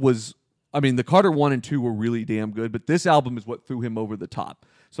album was, I mean, the Carter 1 and 2 were really damn good, but this album is what threw him over the top.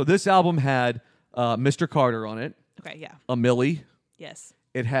 So this album had Mr. Carter on it, Okay, yeah. A Millie. Yes.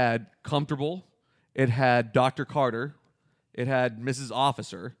 It had Comfortable. It had Dr. Carter. It had Mrs.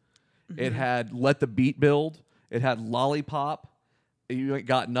 Officer. It had Let the Beat Build. It had Lollipop. You Ain't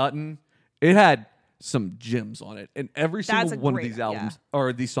Got Nuttin'. It had some gems on it. And every single one of these albums,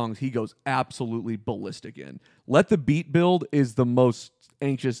 or these songs, he goes absolutely ballistic in. Let the Beat Build is the most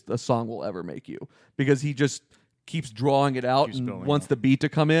anxious a song will ever make you, because he just keeps drawing it out and wants the beat to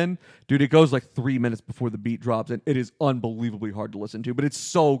come in. Dude, it goes like 3 minutes before the beat drops, and it is unbelievably hard to listen to, but it's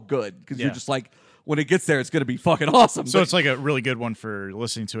so good because you're just like, when it gets there, it's going to be fucking awesome. So it's like a really good one for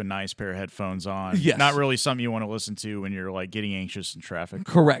listening to a nice pair of headphones on. Yes. Not really something you want to listen to when you're like getting anxious in traffic.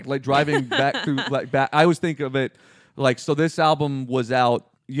 Correct. Like driving back through, I always think of it like, so this album was out,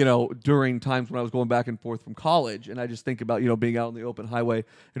 during times when I was going back and forth from college. And I just think about, being out on the open highway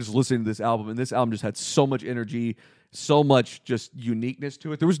and just listening to this album. And this album just had so much energy, so much just uniqueness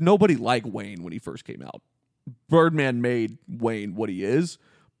to it. There was nobody like Wayne when he first came out. Birdman made Wayne what he is,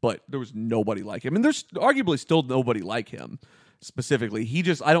 but there was nobody like him. And there's arguably still nobody like him specifically.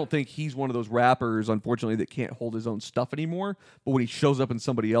 I don't think he's one of those rappers, unfortunately, that can't hold his own stuff anymore. But when he shows up in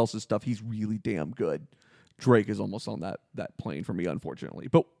somebody else's stuff, he's really damn good. Drake is almost on that plane for me, unfortunately.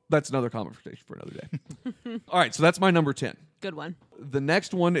 But that's another conversation for another day. All right, so that's my number 10. Good one. The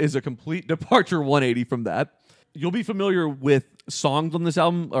next one is a complete departure 180 from that. You'll be familiar with songs on this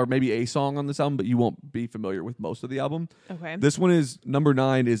album, or maybe a song on this album, but you won't be familiar with most of the album. Okay. This one is number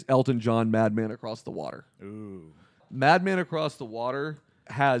 9 is Elton John, Madman Across the Water. Ooh. Madman Across the Water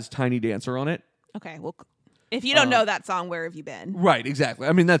has Tiny Dancer on it. Okay, well, if you don't know that song, where have you been? Right, exactly.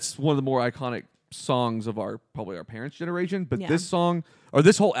 I mean, that's one of the more iconic songs of probably our parents' generation, but this song, or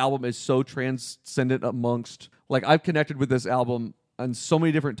this whole album, is so transcendent amongst, like, I've connected with this album on so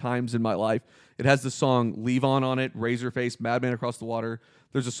many different times in my life. It has the song Leave On it, Razorface, Madman Across the Water.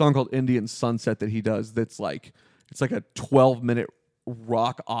 There's a song called Indian Sunset that he does that's like, it's like a 12-minute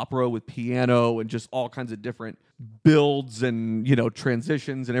rock opera with piano and just all kinds of different builds and,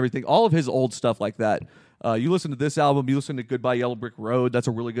 transitions and everything. All of his old stuff like that. You listen to this album, you listen to Goodbye Yellow Brick Road. That's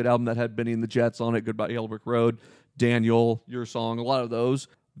a really good album that had Benny and the Jets on it. Goodbye Yellow Brick Road, Daniel, Your Song, a lot of those.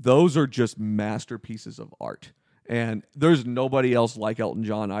 Those are just masterpieces of art. And there's nobody else like Elton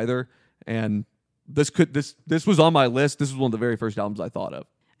John either. And this was on my list. This was one of the very first albums I thought of.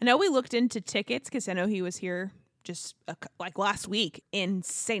 I know we looked into tickets because I know he was here just like last week,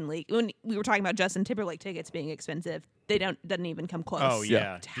 insanely. When we were talking about Justin Timberlake tickets being expensive, doesn't even come close. Oh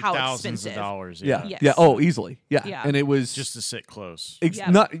yeah, to how thousands expensive. of dollars. Yeah, Yes. yeah. Oh, easily. Yeah. Yeah. And it was just to sit close.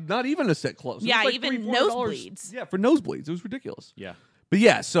 not even a sit close. It Yeah, was like even $3-4. nosebleeds. Yeah, for nosebleeds, it was ridiculous. Yeah. But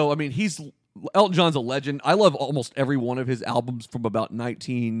yeah, so I mean, Elton John's a legend. I love almost every one of his albums from about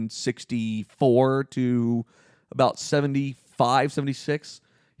 1964 to about 75, 76.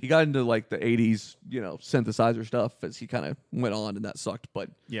 He got into like the 80s, synthesizer stuff as he kind of went on, and that sucked. But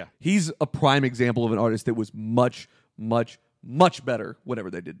yeah, he's a prime example of an artist that was much, much, much better whenever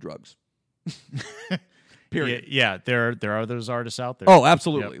they did drugs. Period. Yeah, there are those artists out there. Oh,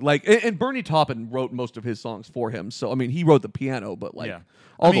 absolutely. Yep. Like, and Bernie Taupin wrote most of his songs for him. So I mean, he wrote the piano, but like Yeah.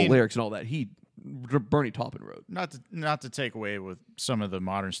 all the lyrics and all that, Bernie Taupin wrote. Not to take away with some of the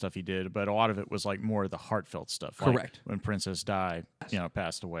modern stuff he did, but a lot of it was like more of the heartfelt stuff. Correct. Like when Princess Di,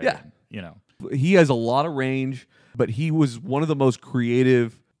 passed away. Yeah. And, He has a lot of range, but he was one of the most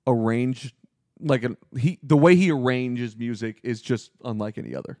creative arranged. The way he arranges music is just unlike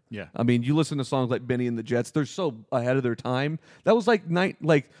any other. Yeah. I mean, you listen to songs like Benny and the Jets; they're so ahead of their time. That was like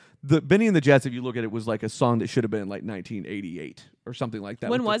the Benny and the Jets. If you look at it, was like a song that should have been like 1988 or something like that.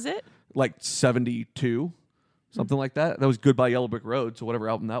 When was it? Like 72, something like that. That was Goodbye Yellow Brick Road. So whatever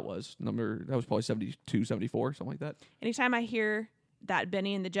album that was, that was probably 72, 74, something like that. Anytime I hear that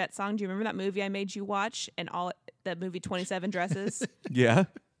Benny and the Jet song, do you remember that movie I made you watch and that movie 27 Dresses? Yeah.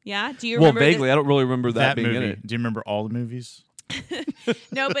 Yeah. Do you remember? Well, vaguely, I don't really remember that being movie. in it. Do you remember all the movies?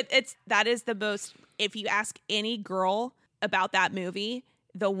 No, but that is the most. If you ask any girl about that movie,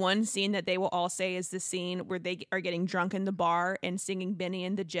 the one scene that they will all say is the scene where they are getting drunk in the bar and singing Benny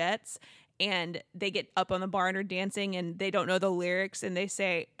and the Jets, and they get up on the bar and are dancing, and they don't know the lyrics, and they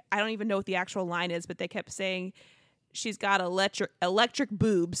say, I don't even know what the actual line is, but they kept saying, she's got electric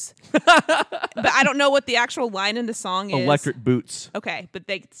boobs. But I don't know what the actual line in the song is. Electric Boots. Okay, but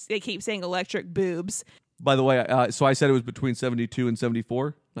they keep saying electric boobs. By the way, so I said it was between 72 and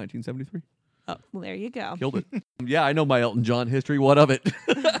 74, 1973. Oh, well, there you go. Killed it. Yeah, I know my Elton John history. What of it?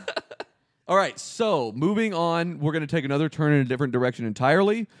 All right, so moving on, we're going to take another turn in a different direction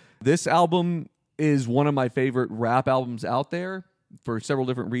entirely. This album is one of my favorite rap albums out there for several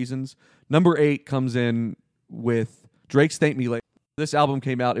different reasons. Number 8 comes in with Drake's Thank Me Later. This album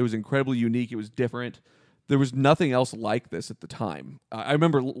came out. It was incredibly unique. It was different. there was nothing else like this at the time. I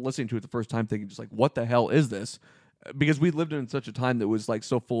remember listening to it the first time thinking just like, what the hell is this? Because we lived in such a time that was like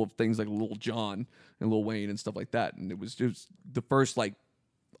so full of things like Lil Jon and Lil Wayne and stuff like that. And it was just the first like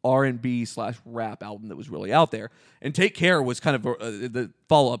R&B/rap album that was really out there. And Take Care was kind of the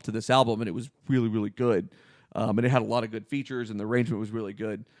follow-up to this album, and it was really, really good. And it had a lot of good features, and the arrangement was really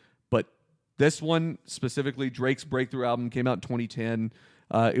good. But this one, specifically, Drake's breakthrough album, came out in 2010.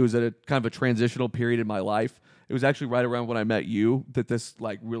 It was at a kind of a transitional period in my life. It was actually right around when I met you that this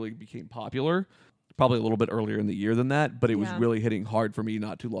like really became popular. Probably a little bit earlier in the year than that, but it was really hitting hard for me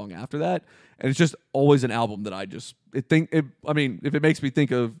not too long after that. And it's just always an album that I just if it makes me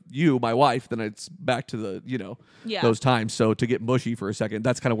think of you, my wife, then it's back to the those times. So to get mushy for a second,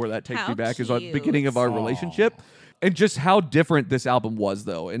 that's kind of where that takes me back, is the beginning of our relationship. And just how different this album was,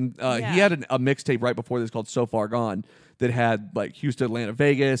 though. And he had a mixtape right before this called So Far Gone that had like Houston, Atlanta,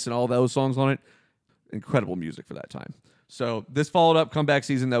 Vegas, and all those songs on it. Incredible music for that time. So this followed up Comeback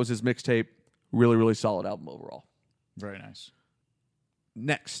Season. That was his mixtape. Really, really solid album overall. Very nice.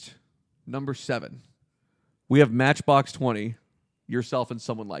 Next, number 7. We have Matchbox 20, Yourself and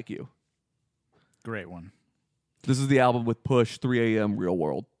Someone Like You. Great one. This is the album with Push, 3 a.m., Real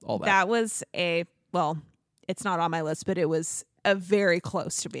World, all that. That was it's not on my list, but it was a very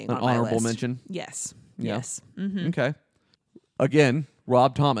close to being on my list. An honorable mention? Yes. Yeah. Yes. Mm-hmm. Okay. Again,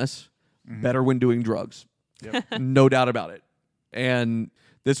 Rob Thomas, better when doing drugs. Yep. No doubt about it. And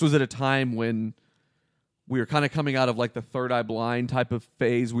this was at a time when we were kind of coming out of like the Third Eye Blind type of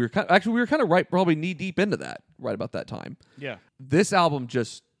phase. We were kind of right, probably knee deep into that right about that time. Yeah. This album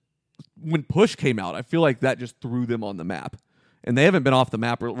just, when Push came out, I feel like that just threw them on the map. And they haven't been off the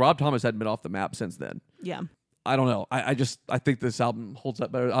map. Rob Thomas hadn't been off the map since then. Yeah. I don't know. I think this album holds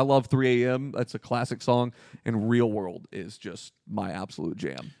up better. I love 3 a.m. That's a classic song. And Real World is just my absolute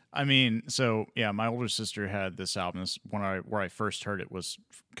jam. I mean, so yeah, my older sister had this album. Where I first heard it was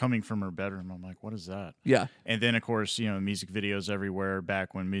coming from her bedroom. I'm like, what is that? Yeah. And then, of course, music videos everywhere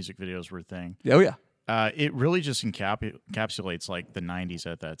back when music videos were a thing. Oh, yeah. It really just encapsulates like the 90s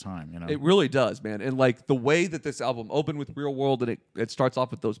at that time. It really does, man. And like the way that this album opened with Real World, and it starts off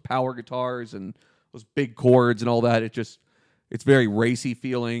with those power guitars and those big chords and all that. It's very racy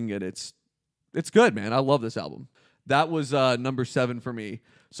feeling, and it's good, man. I love this album. That was number 7 for me.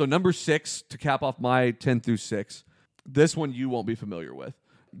 So number 6, to cap off my 10 through 6, this one you won't be familiar with.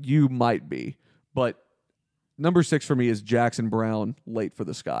 You might be. But number 6 for me is Jackson Browne, Late for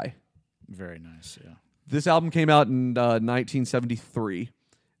the Sky. Very nice, yeah. This album came out in 1973,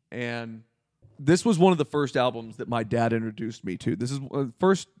 and this was one of the first albums that my dad introduced me to. This is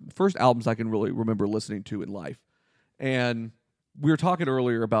first albums I can really remember listening to in life. And we were talking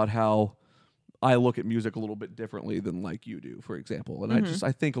earlier about how I look at music a little bit differently than like you do, for example. And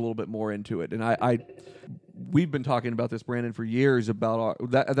I think a little bit more into it. And we've been talking about this, Brandon, for years about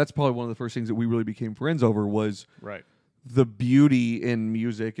that's probably one of the first things that we really became friends over was right. The beauty in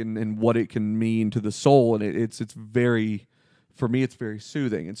music and what it can mean to the soul. And it's very, for me, it's very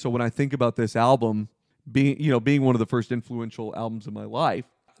soothing. And so when I think about this album being one of the first influential albums of my life,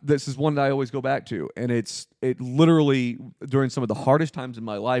 this is one that I always go back to. And it literally, during some of the hardest times in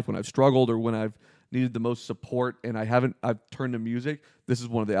my life, when I've struggled or when I've needed the most support and I've turned to music, this is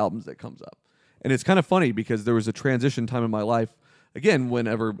one of the albums that comes up. And it's kind of funny because there was a transition time in my life, again,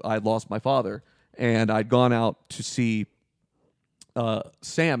 whenever I lost my father, and I'd gone out to see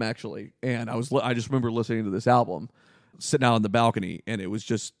Sam, actually, and I just remember listening to this album, sitting out on the balcony, and it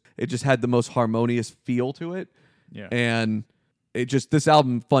just had the most harmonious feel to it. Yeah. And this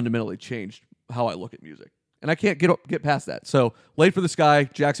album fundamentally changed how I look at music. And I can't get past that. So, Late for the Sky,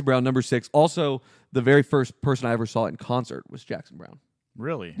 Jackson Browne, number 6. Also, the very first person I ever saw in concert was Jackson Browne.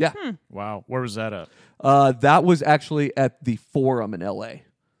 Really? Yeah. Wow. Where was that at? That was actually at the Forum in L.A.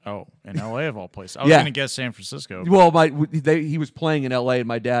 Oh, in L.A. of all places. I was going to guess San Francisco. Well, he was playing in L.A. and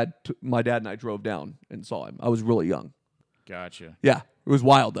my dad and I drove down and saw him. I was really young. Gotcha. Yeah. It was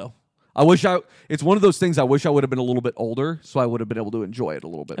wild, though. It's one of those things I wish I would have been a little bit older, so I would have been able to enjoy it a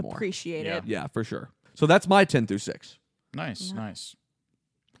little bit more. Appreciate it. Yeah, for sure. So that's my 10 through 6. Nice, nice.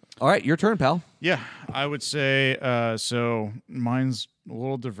 All right, your turn, pal. Yeah, I would say so. Mine's a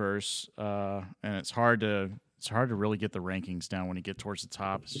little diverse, and it's hard to really get the rankings down when you get towards the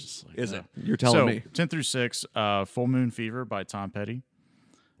top. It's just like, is it? You're telling me. 10 through 6, Full Moon Fever by Tom Petty.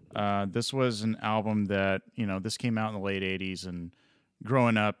 This was an album that this came out in the late '80s, and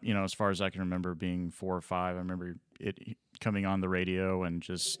growing up, as far as I can remember, being 4 or 5, I remember it coming on the radio and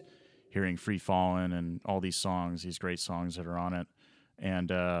just hearing Free Fallin' and all these songs, these great songs that are on it.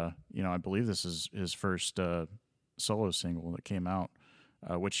 And, I believe this is his first solo single that came out.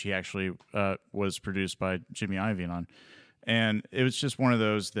 which he actually was produced by Jimmy Iovine on. And it was just one of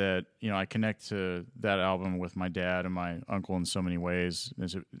those that, I connect to that album with my dad and my uncle in so many ways.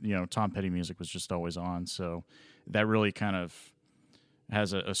 Tom Petty music was just always on. So that really kind of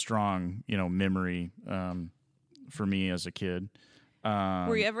has a strong, memory for me as a kid.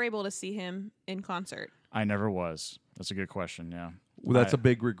 Were you ever able to see him in concert? I never was. That's a good question, yeah. Well, that's a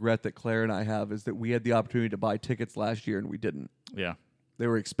big regret that Claire and I have, is that we had the opportunity to buy tickets last year and we didn't. Yeah. They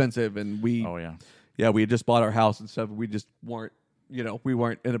were expensive, and we... Oh, yeah. Yeah, we had just bought our house and stuff. We just weren't, we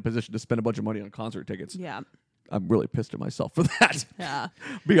weren't in a position to spend a bunch of money on concert tickets. Yeah. I'm really pissed at myself for that. Yeah.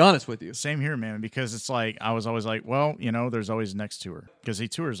 Be honest with you. Same here, man, because it's like, I was always like, well, there's always next tour, because he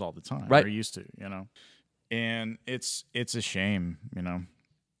tours all the time. Right. Or used to, And it's a shame,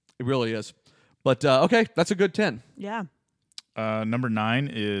 It really is. But, okay, that's a good 10. Yeah. Number 9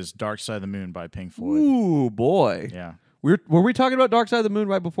 is Dark Side of the Moon by Pink Floyd. Ooh, boy. Yeah. Were we talking about Dark Side of the Moon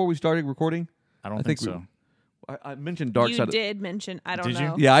right before we started recording? I don't think so. I mentioned Dark Side. You did mention. I don't Did you?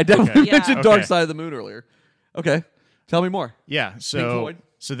 know. Yeah, I definitely Okay. mentioned Yeah. Dark Okay. Side of the Moon earlier. Okay, tell me more. Yeah, Pink so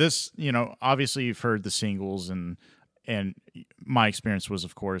Floyd? this, obviously you've heard the singles, and my experience was,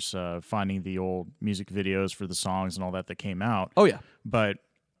 of course, finding the old music videos for the songs and all that came out. Oh yeah, But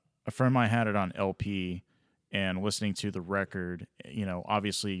a friend of mine had it on LP, and listening to the record,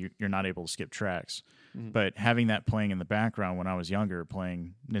 obviously you're not able to skip tracks. Mm-hmm. But having that playing in the background when I was younger,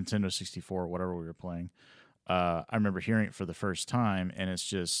 playing Nintendo 64 or whatever we were playing, I remember hearing it for the first time, and it's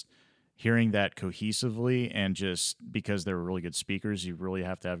just hearing that cohesively, and just because they were really good speakers, you really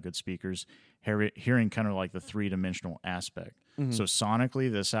have to have good speakers, hearing kind of like the three-dimensional aspect. Mm-hmm. So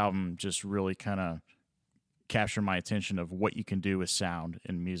sonically, this album just really kind of captured my attention of what you can do with sound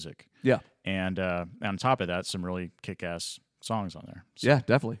and music. yeah, And on top of that, some really kick-ass songs on there. So, yeah,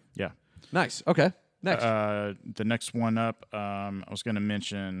 definitely. yeah. Nice. Okay, next. The next one up, I was going to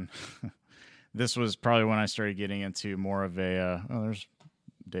mention, this was probably when I started getting into more of a, there's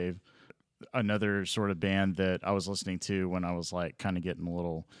Dave, another sort of band that I was listening to when I was like kind of getting a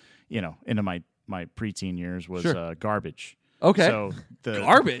little, into my preteen years was Sure. Garbage. Okay. So the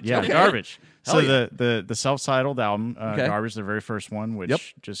Garbage? Yeah, Okay. Garbage. Hell So yeah. the self-titled album, Okay. Garbage, the very first one, which Yep.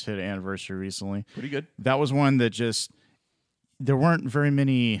 just hit an anniversary recently. Pretty good. That was one that there weren't very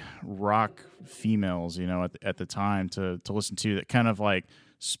many rock females, at the time to listen to, that kind of like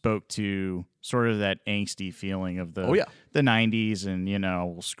spoke to sort of that angsty feeling of the Oh, yeah. the 90s, and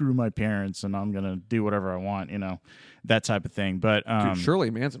well, screw my parents and I'm gonna do whatever I want, that type of thing. But Dude, Shirley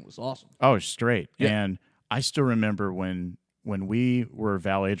Manson was awesome. oh, straight. Yeah. And I still remember when we were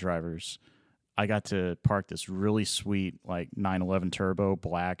valet drivers, I got to park this really sweet like 911 turbo,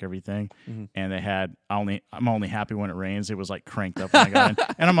 black, everything, and they had I'm only happy when it rains. It was like cranked up when I got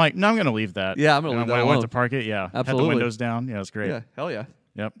in, and I'm like, no, I'm gonna leave that. Yeah, I'm gonna And leave when that I went alone. to park it, yeah, had Absolutely. the windows down. Yeah, it's great. Yeah, hell yeah.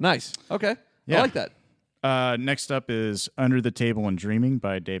 Yep. Nice. Okay. I Yeah. like that. Next up is Under the Table and Dreaming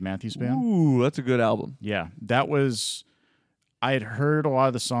by Dave Matthews Band. Ooh, that's a good album. Yeah, that was. I had heard a lot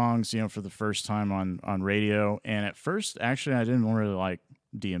of the songs, for the first time on radio, and at first, actually, I didn't really like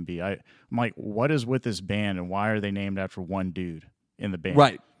DMB. I'm like, what is with this band, and why are they named after one dude in the band?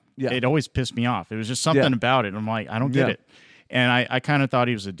 Right. Yeah. It always pissed me off. It was just something Yeah. about it. I'm like, I don't get Yeah. it. And I kind of thought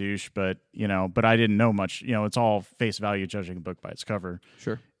he was a douche, but but I didn't know much. It's all face value, judging a book by its cover.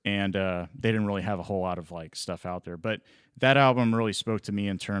 Sure. And they didn't really have a whole lot of like stuff out there. But that album really spoke to me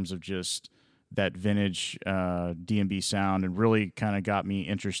in terms of just that vintage D&B sound, and really kind of got me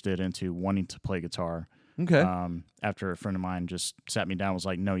interested into wanting to play guitar. Okay. After a friend of mine just sat me down and was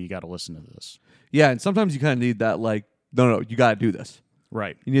like, no, you got to listen to this. Yeah, and sometimes you kind of need that, like, no, you got to do this.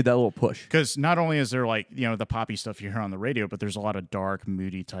 Right. You need that little push. Because not only is there like, the poppy stuff you hear on the radio, but there's a lot of dark,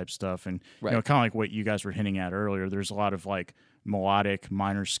 moody type stuff. And, Right. kind of like what you guys were hinting at earlier, there's a lot of like melodic,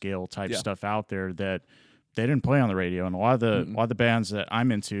 minor scale type Yeah. stuff out there that they didn't play on the radio. And a lot of the bands that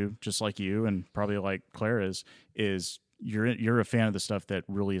I'm into, just like you and probably like Claire is you're a fan of the stuff that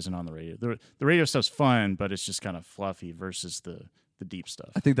really isn't on the radio. The radio stuff's fun, but it's just kind of fluffy versus the deep stuff.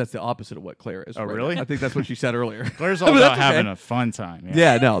 I think that's the opposite of what Claire is. Oh, right really? now. I think that's what she said earlier. Claire's all But about that's okay. having a fun time.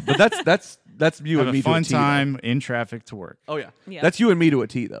 Yeah, no, but that's you Have and a me fun to a T, though. time in traffic to work. Oh yeah. Yeah. That's you and me to a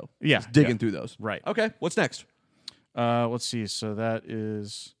T though. Yeah, Just digging yeah. through those. Right. Okay. What's next? Let's see. So that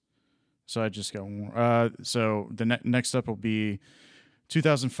is. So I just got one more. So the next up will be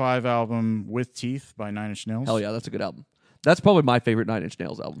 2005 album With Teeth by Nine Inch Nails. Hell yeah, that's a good album. That's probably my favorite Nine Inch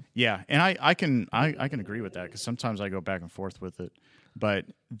Nails album. Yeah, and I can agree with that, because sometimes I go back and forth with it. But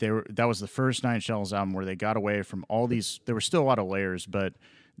that was the first Nine Inch Nails album where they got away from all these. There were still a lot of layers, but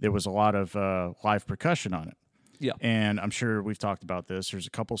there was a lot of live percussion on it. Yeah. And I'm sure we've talked about this. There's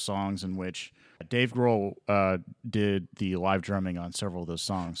a couple songs in which Dave Grohl did the live drumming on several of those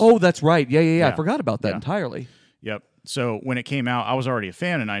songs. Oh, that's right. Yeah. I Yeah. forgot about that Yeah. entirely. Yep. So when it came out, I was already a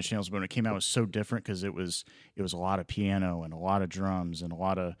fan of Nine Inch Nails, but when it came out, it was so different because it was a lot of piano and a lot of drums and a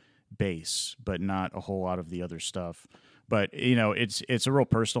lot of bass, but not a whole lot of the other stuff. But it's a real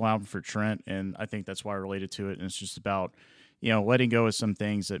personal album for Trent, and I think that's why I related to it. And it's just about letting go of some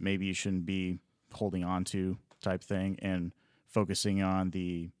things that maybe you shouldn't be holding on to, type thing, and focusing on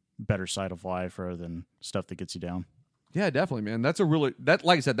the better side of life rather than stuff that gets you down. Yeah, definitely, man.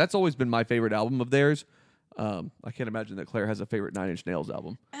 Like I said, that's always been my favorite album of theirs. I can't imagine that Claire has a favorite Nine Inch Nails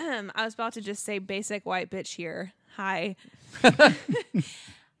album. I was about to just say basic white bitch here. Hi.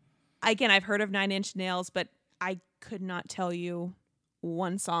 Again, I've heard of Nine Inch Nails, but I could not tell you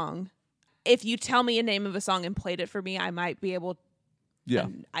one song. If you tell me a name of a song and played it for me, I might be able. Yeah.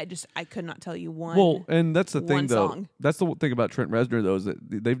 I could not tell you one. Well, and that's the thing, though. Song. That's the thing about Trent Reznor, though, is that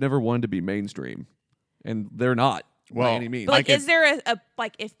they've never wanted to be mainstream, and they're not by any means. But like, is there a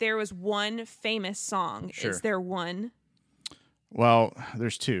like if there was one famous song? Sure. Is there one? Well,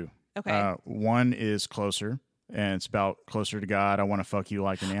 there's two. Okay. One is Closer, and it's about closer to God. I want to fuck you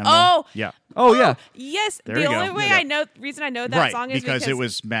like an animal. Oh. Yeah. Oh, yeah. Yes. There the you only go. way Yeah. reason I know that Right, song is because it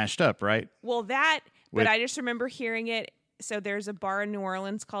was mashed up, right? Well, that. With- But I just remember hearing it. So there's a bar in New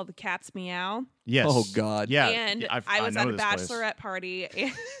Orleans called the Cat's Meow. Yes. Oh, God. Yeah. And I was know at a this place. bachelorette party,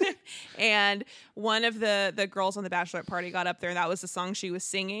 and one of the girls on the bachelorette party got up there, and that was the song she was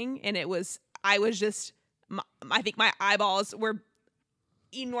singing, and I think my eyeballs were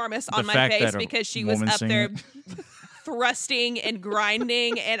enormous on my fact face that a because she was woman up there singing thrusting and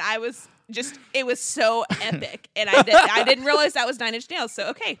grinding, and I was just, it was so epic, and I didn't realize that was Nine Inch Nails. So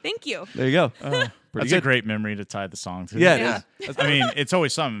okay, thank you. There you go. That's good. a great memory to tie the song to. Yeah, it is. I mean, it's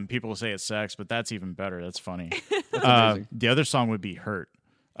always something. People say it's sex, but that's even better. That's funny. amazing. The other song would be Hurt.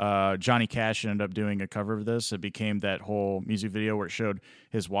 Johnny Cash ended up doing a cover of this. It became that whole music video where it showed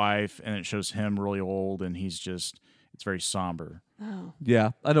his wife and it shows him really old, and it's very somber. Oh,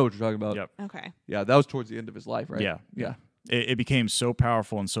 Yeah, I know what you're talking about. Yep. okay. Yeah, that was towards the end of his life, right? Yeah. Yeah. It became so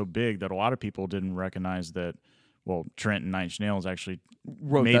powerful and so big that a lot of people didn't recognize that. Well, Trent and Nine Inch Nails actually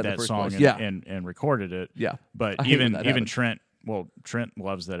Wrote made that in the that first song place. and recorded it. Yeah. But I hate when even that even happens. Trent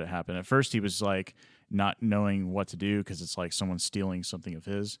loves that it happened. At first, he was like not knowing what to do because it's like someone stealing something of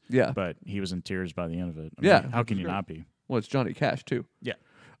his. Yeah. But he was in tears by the end of it. I Yeah, mean, how can which you is not be? Well, it's Johnny Cash, too. Yeah.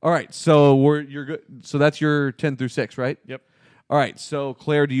 All right, so you're good. So that's your 10 through 6, right? Yep. All right, so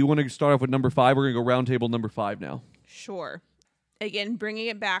Claire, do you want to start off with number 5? We're going to go round table number 5 now. Sure. Again, bringing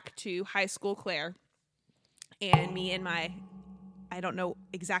it back to high school Claire and me and my, I don't know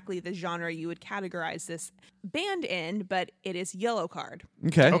exactly the genre you would categorize this band in, but it is Yellow Card.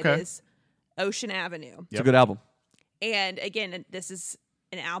 Okay. Okay. It is Ocean Avenue. It's a good album. And again, this is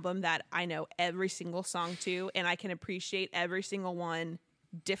an album that I know every single song to, and I can appreciate every single one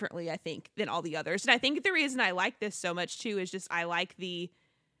differently, I think, than all the others. And I think the reason I like this so much too is just I like the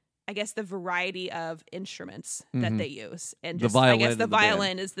variety of instruments that they use. And The just I guess violin the in the band.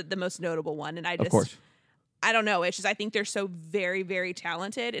 violin is the most notable one. And Of course. I don't know. It's just I think they're so very, very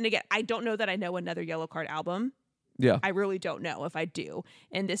talented. And again, I don't know that I know another Yellow Card album. Yeah. I really don't know if I do.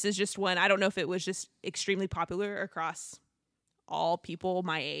 And this is just one. I don't know if it was just extremely popular across all people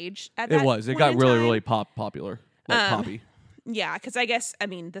my age at that It was. It point got in really, time. really popular. Like poppy. Yeah, because I guess, I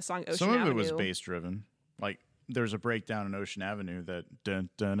mean, the song Ocean Some of Avenue. it was bass driven. Like there's a breakdown in Ocean Avenue that dun,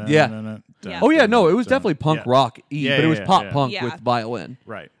 dun, dun, Yeah. dun, dun, dun, Yeah. Oh, yeah, dun, no, it was dun. definitely punk Yeah. rock Yeah, but it was yeah, pop yeah. punk Yeah. with violin.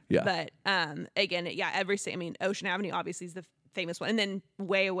 Right. Yeah. But again, yeah, Ocean Avenue obviously is the famous one. And then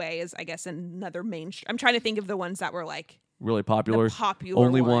Way Away is, I guess, another mainstream. I'm trying to think of the ones that were like Really popular. the popular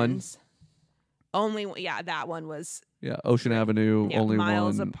Only ones. Yeah, that one was Yeah, Ocean Avenue, Only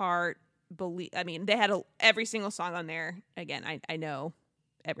Miles One. Apart. I mean, they had every single song on there. Again, I know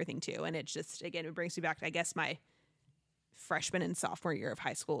everything too, and it's just again it brings me back to I guess my freshman and sophomore year of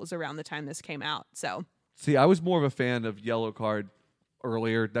high school is around the time this came out. So See, I was more of a fan of Yellow Card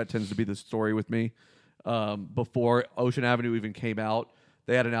earlier. That tends to be the story with me. Before Ocean Avenue even came out,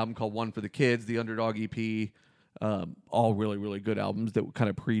 they had an album called One for the Kids, the Underdog EP. All really, really good albums that kind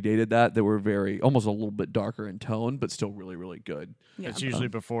of predated that. That were almost a little bit darker in tone, but still really, really good. yeah, It's usually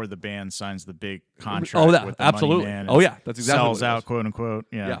before the band signs the big contract. Oh, yeah, with the absolutely. Money Man Oh, and yeah, that's exactly sells what it out, was. quote unquote.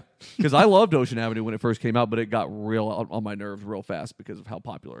 Yeah, because I loved Ocean Avenue when it first came out, but it got real on my nerves real fast because of how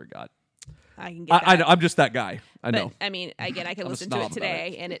popular it got. I can get that. I'm just that guy. I But know. I mean, again, I can I'm a listen to snob it about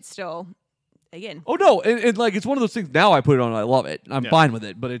today, and it's still again. Oh no, and like it's one of those things. Now I put it on, and I love it. I'm Yeah. fine with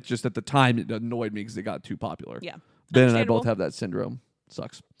it, but it's just at the time it annoyed me because it got too popular. Yeah, Ben and I both understandable. have that syndrome.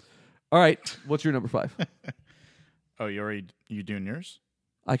 Sucks. All right, what's your number 5? Oh, you doing yours?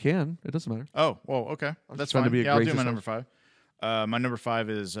 I can. It doesn't matter. Oh, well, okay. That's trying to fine. be a I'll do gracious my number 5. My number 5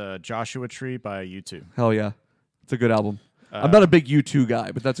 is Joshua Tree by U2. Hell yeah. It's a good album. I'm not a big U2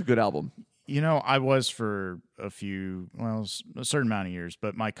 guy, but that's a good album. I was for a certain amount of years,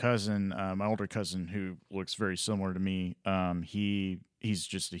 but my cousin, my older cousin, who looks very similar to me, he's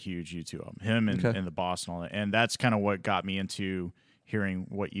just a huge U2 album. Him and the Boss and all that. And that's kind of what got me into hearing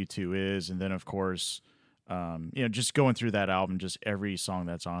what U2 is. And then, of course, just going through that album, just every song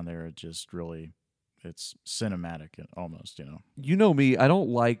that's on there, it just really, it's cinematic almost, You know me,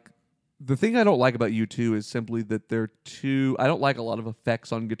 the thing I don't like about U2 is simply that I don't like a lot of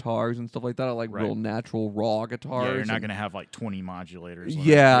effects on guitars and stuff like that. I like real natural raw guitars. Yeah, you're not going to have like 20 modulators.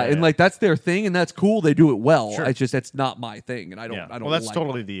 And like that's their thing, and that's cool. They do it well. Sure. It's just it's not my thing, and I don't. Well, that's like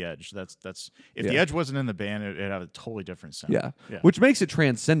totally it. the edge. That's if the edge wasn't in the band, it'd have a totally different sound. Yeah, which makes it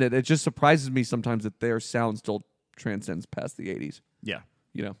transcendent. It just surprises me sometimes that their sound still transcends past the 80s. Yeah,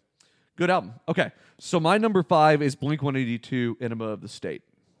 good album. Okay, so my number 5 is Blink-182, Enema of the State.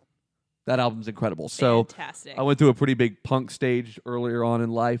 That album's incredible. So fantastic. I went through a pretty big punk stage earlier on in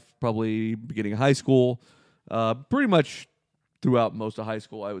life, probably beginning of high school, pretty much throughout most of high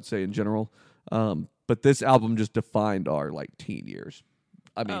school, I would say in general. But this album just defined our teen years.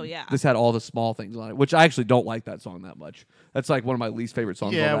 I mean, this had all the small things on it, which I actually don't like that song that much. That's like one of my least favorite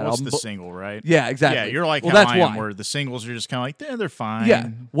songs on that album. Yeah, what's the single, right? Yeah, exactly. Yeah, you're like that's I am, why. where the singles are just kind of like, they're fine. Yeah.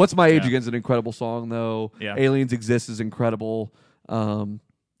 What's My Age Again's an incredible song, though. Yeah. Aliens Exist is incredible.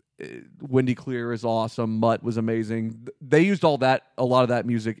 Windy Clear is awesome. Mutt was amazing. They used a lot of that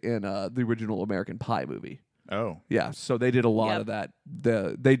music in the original American Pie movie. Oh. Yeah, so they did a lot of that.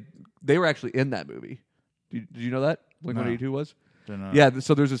 They were actually in that movie. Did you know that? Blink-182 was? Yeah,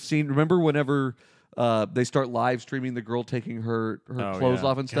 so there's a scene. Remember whenever they start live streaming the girl taking her clothes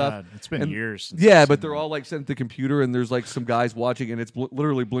off and stuff? It's been years. Yeah, but they're all sent to the computer, and there's some guys watching, and it's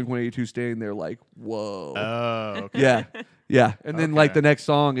literally Blink-182 standing there like, whoa. Oh, okay. Yeah. And then the next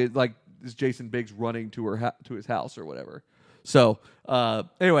song is Jason Biggs running to his house or whatever. So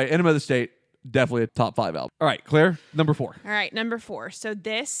anyway, Enema of the State, definitely a top 5 album. All right, Claire, number 4. All right, number 4. So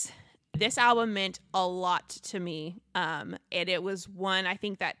this album meant a lot to me, and it was one I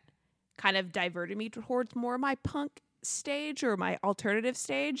think that kind of diverted me towards more of my punk stage or my alternative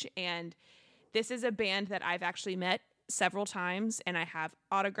stage. And this is a band that I've actually met several times, and I have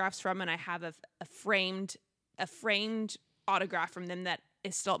autographs from, and I have a framed autograph from them that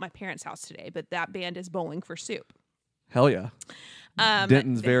is still at my parents' house today. But that band is Bowling for Soup. Hell yeah.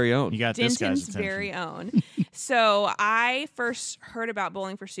 Denton's very own. You got Denton's this guy's attention. very own. So I first heard about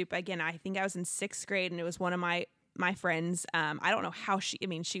Bowling for Soup, again, I think I was in 6th grade, and it was one of my friends. I don't know how she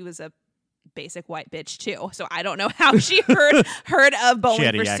was a basic white bitch too, so I don't know how she heard of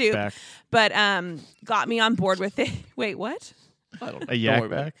Bowling for Soup, back. But got me on board with it. Wait, what? I don't know. A yak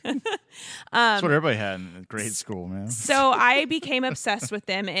back? That's what everybody had in grade school, man. So I became obsessed with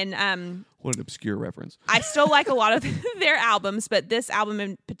them, and what an obscure reference. I still like a lot of their albums, but this album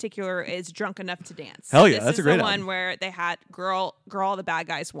in particular is Drunk Enough to Dance. Hell yeah, this that's is a great the album. one where they had Girl All the Bad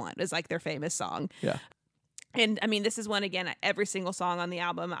Guys Want is like their famous song. Yeah. And I mean, this is one, again, every single song on the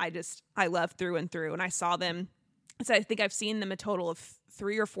album I love through and through. And I saw them, so I think I've seen them a total of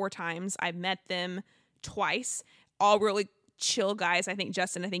 3 or 4 times. I've met them twice, all really chill guys. I think,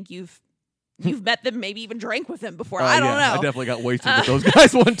 Justin, you've met them, maybe even drank with them before. I don't know. I definitely got wasted with those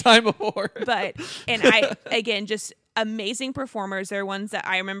guys one time before. But, and I, again, just amazing performers. They're ones that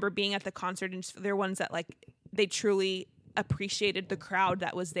I remember being at the concert, and they're ones that they truly appreciated the crowd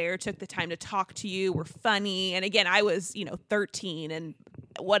that was there, took the time to talk to you, were funny. And again, I was 13, and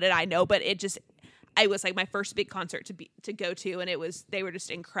what did I know? But it was like my first big concert to go to, and they were just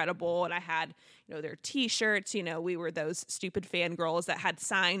incredible. And I had their T-shirts. We were those stupid fangirls that had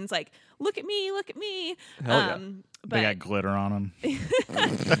signs like "Look at me, look at me." Hell yeah. But, they got glitter on them.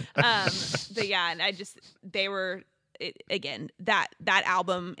 but yeah, and they were. Again, that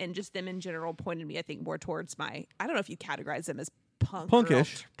album and just them in general pointed me, I think, more towards my. I don't know if you categorize them as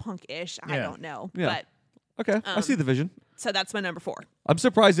punkish. I don't know, yeah. But okay, I see the vision. So that's my number 4. I'm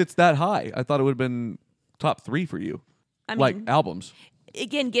surprised it's that high. I thought it would have been top 3 for you. I mean, albums.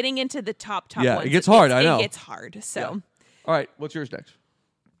 Again, getting into the top yeah, ones, it gets hard. I know it gets hard. So, yeah. All right, what's yours next?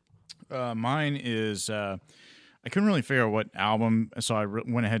 Mine is. I couldn't really figure out what album, so I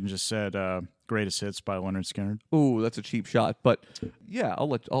went ahead and just said "Greatest Hits" by Leonard Skinner. Ooh, that's a cheap shot, but yeah,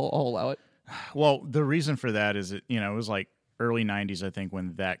 I'll allow it. Well, the reason for that is it was like early 90s, I think,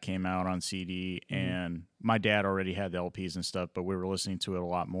 when that came out on CD. And my dad already had the LPs and stuff, but we were listening to it a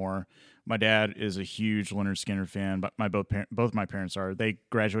lot more. My dad is a huge Lynyrd Skynyrd fan, but both my parents are. They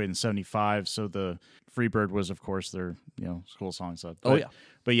graduated in 75, so the Freebird was, of course, their school song stuff.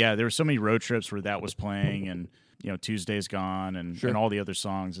 But yeah, there were so many road trips where that was playing, and Tuesday's Gone and all the other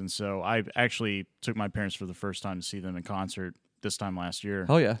songs. And so I actually took my parents for the first time to see them in concert this time last year.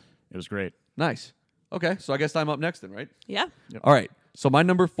 Oh, yeah. It was great. Nice. Okay, so I guess I'm up next then, right? Yeah. Yep. All right. So my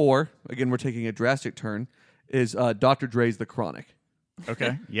number 4, again, we're taking a drastic turn, is Dr. Dre's The Chronic.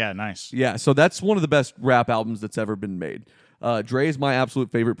 Okay. Yeah, nice. Yeah, so that's one of the best rap albums that's ever been made. Dre is my absolute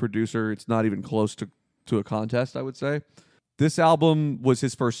favorite producer. It's not even close to a contest, I would say. This album was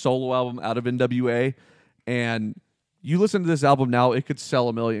his first solo album out of NWA, and you listen to this album now, it could sell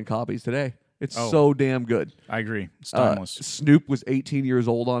 1 million copies today. It's so damn good. I agree. It's timeless. Snoop was 18 years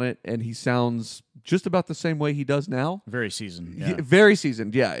old on it, and he sounds just about the same way he does now. Very seasoned. Yeah. Very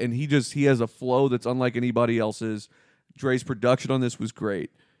seasoned, yeah. And he has a flow that's unlike anybody else's. Dre's production on this was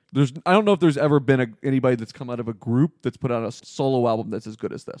great. I don't know if there's ever been anybody that's come out of a group that's put out a solo album that's as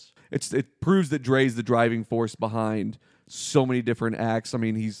good as this. It proves that Dre's the driving force behind so many different acts. I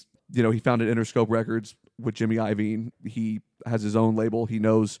mean, he founded Interscope Records with Jimmy Iovine. He has his own label. He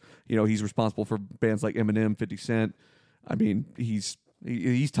knows, he's responsible for bands like Eminem, 50 Cent. I mean, he's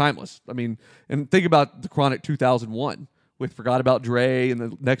timeless. I mean, and think about The Chronic 2001 with Forgot About Dre and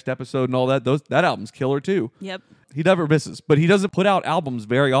the next episode and all that. That album's killer too. Yep. He never misses, but he doesn't put out albums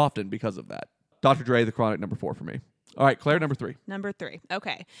very often because of that. Dr. Dre, The Chronic, number 4 for me. All right, Claire, number 3. Number 3.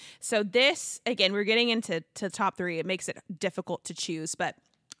 Okay. So this, again, we're getting into top 3. It makes it difficult to choose, but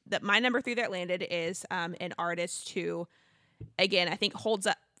my number 3 that landed is an artist who, again, I think holds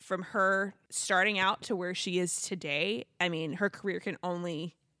up from her starting out to where she is today. I mean, her career can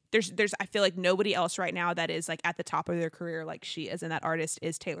only... There's I feel like nobody else right now that is like at the top of their career like she is, and that artist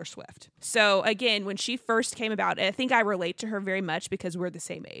is Taylor Swift. So again, when she first came about, I think I relate to her very much because we're the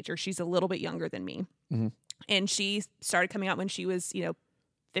same age, or she's a little bit younger than me. Mm-hmm. And she started coming out when she was,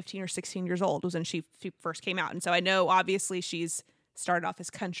 15 or 16 years old was when she first came out. And so I know obviously she's started off as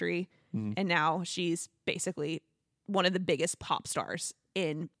country, and now she's basically one of the biggest pop stars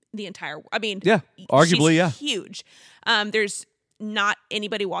in the entire. I mean, yeah, arguably, she's huge. There's not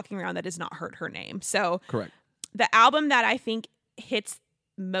anybody walking around that has not heard her name. So correct. The album that I think hits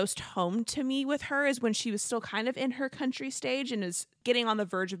most home to me with her is when she was still kind of in her country stage and is getting on the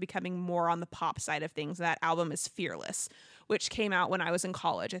verge of becoming more on the pop side of things. That album is Fearless, which came out when I was in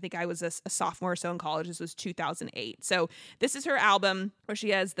college. I think I was a sophomore or so in college. This was 2008. So this is her album where she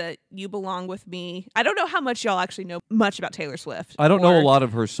has the You Belong With Me. I don't know how much y'all actually know much about Taylor Swift. I don't know a lot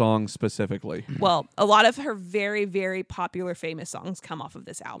of her songs specifically. Well, a lot of her very, very popular, famous songs come off of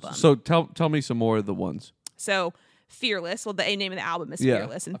this album. So tell me some more of the ones. So Fearless. Well, the name of the album is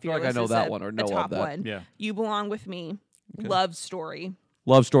Fearless, and I feel Fearless like I know is that one or know a top of that. one. Yeah. You Belong With Me. Okay. Love Story.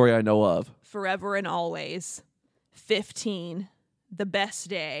 Love Story I know of. Forever and Always. 15. The Best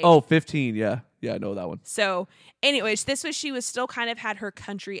Day. Oh, 15. Yeah. Yeah, I know that one. So, anyways, she was still kind of had her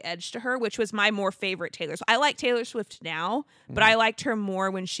country edge to her, which was my more favorite Taylor Swift. I like Taylor Swift now, but I liked her more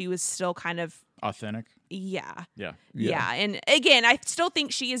when she was still kind of authentic. Yeah. Yeah. Yeah. And again, I still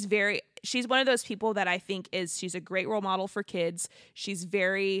think she's one of those people that I think she's a great role model for kids. She's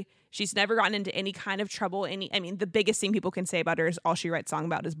never gotten into any kind of trouble. The biggest thing people can say about her is all she writes song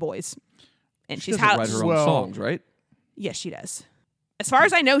about is boys. And she doesn't write her own songs, right? Yes, she does. As far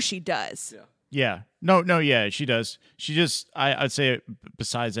as I know, she does. Yeah. No, yeah, she does. She just, I'd say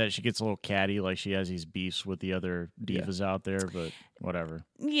besides that, she gets a little catty. Like she has these beefs with the other divas out there, but whatever.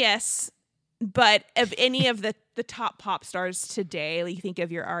 Yes. But of any of the top pop stars today, like you think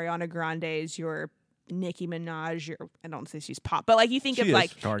of your Ariana Grandes, your Nicki Minaj, I don't say she's pop, but like you think of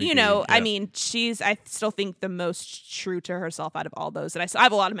like, Cardi you B, know, yeah. I mean, I still think the most true to herself out of all those. And I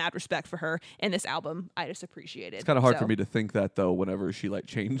have a lot of mad respect for her in this album. I just appreciate it. It's kind of hard for me to think that though, whenever she like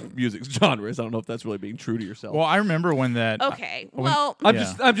changed music genres. I don't know if that's really being true to yourself. Well, I remember when that. Okay. Well,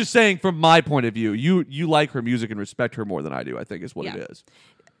 I'm just saying from my point of view, you like her music and respect her more than I do, I think is what it is.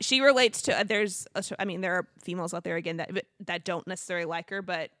 She relates to, there are females out there again that don't necessarily like her,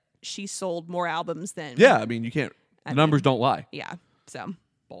 but she sold more albums than. Yeah, I mean, you can't. The numbers don't lie. Yeah, so.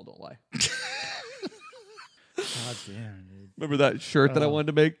 Ball don't lie. God damn, dude. Remember that shirt that I wanted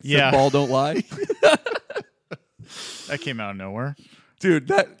to make? Yeah. Said, Ball don't lie. That came out of nowhere, dude.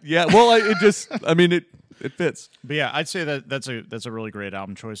 Well, it fits. But yeah, I'd say that's a really great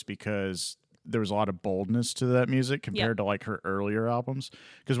album choice because there was a lot of boldness to that music compared to like her earlier albums.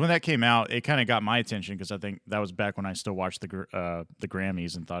 Because when that came out, it kind of got my attention because I think that was back when I still watched the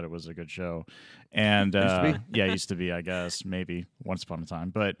Grammys and thought it was a good show. And used to be, I guess, maybe once upon a time.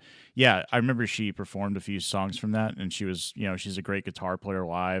 But yeah, I remember she performed a few songs from that, and she was, she's a great guitar player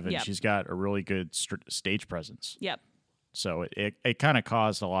live, and she's got a really good stage presence. Yep. So it kind of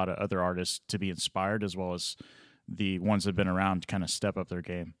caused a lot of other artists to be inspired, as well as the ones that have been around to kind of step up their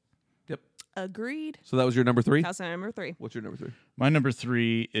game. Yep. Agreed. So that was your number 3? That's my number 3. What's your number 3? My number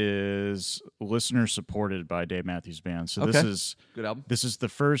 3 is Listener Supported by Dave Matthews Band. So okay. This is good album. This is the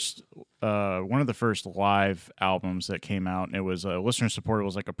first one of the first live albums that came out, and it was Listener Supported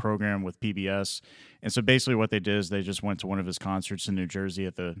was like a program with PBS. And so basically what they did is they just went to one of his concerts in New Jersey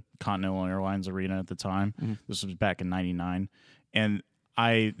at the Continental Airlines Arena at the time. Mm-hmm. This was back in 99. And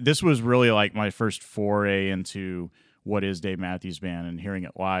this was really like my first foray into what is Dave Matthews Band and hearing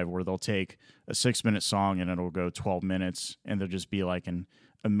it live, where they'll take a 6-minute song and it'll go 12 minutes and there'll just be like an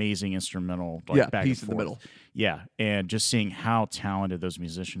amazing instrumental back piece and in the forth. middle. Yeah, and just seeing how talented those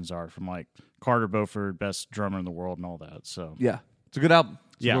musicians are, from like Carter Beauford, best drummer in the world, and all that. So yeah, it's a good album.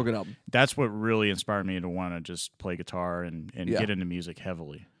 It's a real good album. That's what really inspired me to want to just play guitar and get into music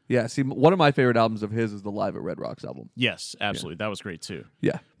heavily. Yeah, see, one of my favorite albums of his is the Live at Red Rocks album. Yes, absolutely. That was great too.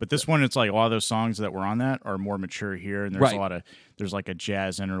 Yeah. But this one, it's like a lot of those songs that were on that are more mature here, and there's like a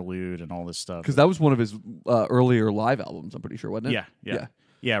jazz interlude and all this stuff. Because that was one of his earlier live albums, I'm pretty sure, wasn't it?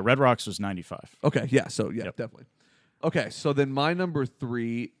 Yeah, Red Rocks was 95. Okay, yeah, so definitely. Okay, so then my number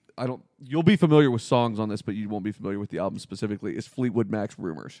 3, you'll be familiar with songs on this, but you won't be familiar with the album specifically, is Fleetwood Mac's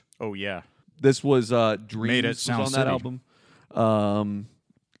Rumors. Oh, yeah. This was Dreams Made It Sound was on that City. album.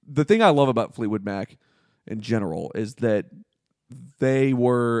 The thing I love about Fleetwood Mac in general is that they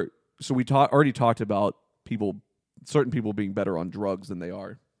were, so we already talked about certain people being better on drugs than they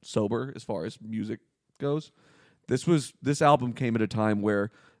are sober as far as music goes. This album came at a time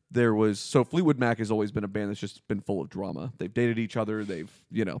where Fleetwood Mac has always been a band that's just been full of drama. They've dated each other. They've,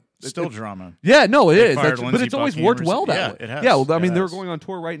 Still drama. Yeah, no, it is. But it's always worked well that way. It has. Yeah, well, I mean, they're going on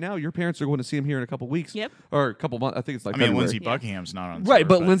tour right now. Your parents are going to see him here in a couple weeks. Yep. Or a couple months. I think it's like Lindsey February. Buckingham's not on Right,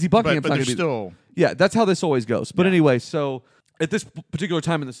 tour, but Lindsey Buckingham's not going to be. Still. Yeah, that's how this always goes. But anyway, so at this particular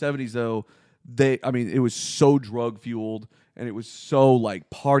time in the 70s, though, it was so drug fueled and it was so like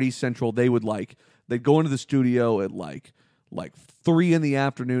party central. They'd go into the studio at like 3 in the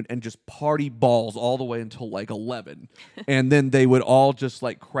afternoon and just party balls all the way until like 11. And then they would all just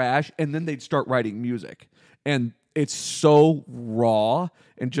like crash, and then they'd start writing music. And it's so raw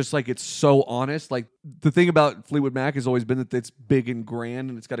and just like it's so honest. Like the thing about Fleetwood Mac has always been that it's big and grand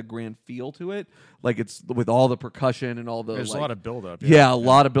and it's got a grand feel to it. Like it's with all the percussion and all the there's a lot of build up. Yeah, a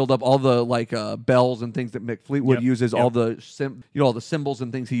lot of build up. All the like bells and things that Mick Fleetwood uses. All the all the symbols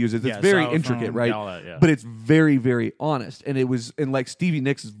and things he uses. It's very intricate, right? All that, but it's very very honest. And like Stevie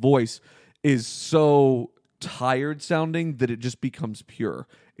Nicks' voice is so tired sounding that it just becomes pure.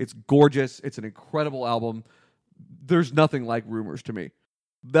 It's gorgeous. It's an incredible album. There's nothing like Rumors to me.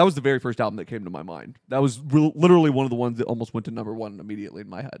 That was the very first album that came to my mind. That was literally one of the ones that almost went to number 1 immediately in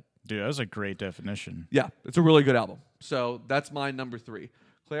my head. Dude, that was a great definition. Yeah, it's a really good album. So that's my number 3.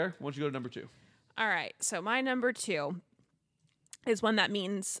 Claire, why don't you go to number 2? All right, so my number 2 is one that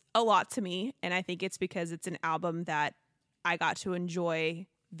means a lot to me, and I think it's because it's an album that I got to enjoy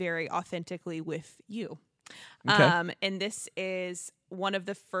very authentically with you. Okay. And this is one of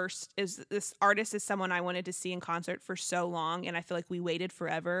the first. This artist is someone I wanted to see in concert for so long, and I feel like we waited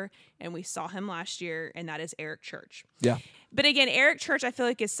forever, and we saw him last year, and that is Eric Church. Yeah. But again, Eric Church, I feel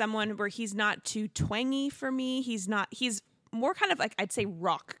like is someone where he's not too twangy for me. He's more kind of like, I'd say,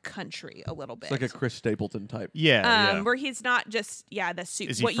 rock country a little bit. It's like a Chris Stapleton type. Yeah. Where he's not just the suit.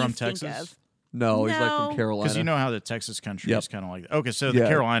 Is he what from you Texas? think of. No, he's like from Carolina. Because you know how the Texas country is kind of like that. Okay, so the Yeah,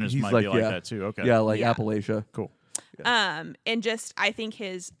 Carolinas he's might like- be like yeah. that too. Okay. Yeah, like Yeah. Appalachia. Cool. And just I think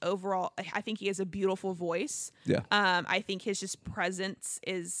his overall, I think he has a beautiful voice. Yeah. I think his just presence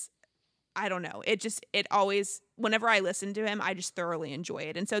is, I don't know. It always, whenever I listen to him, I just thoroughly enjoy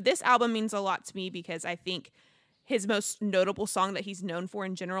it. And so this album means a lot to me because I think his most notable song that he's known for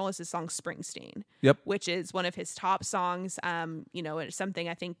in general is his song Springsteen. Yep. Which is one of his top songs. It's something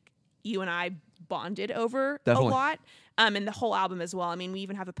I think you and I bonded over Definitely. a lot. And the whole album as well. I mean, we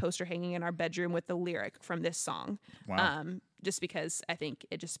even have a poster hanging in our bedroom with the lyric from this song. Wow. Just because I think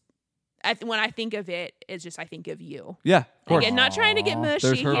it just, when I think of it, it's just I think of you. Yeah, of course. Again, not trying to get mushy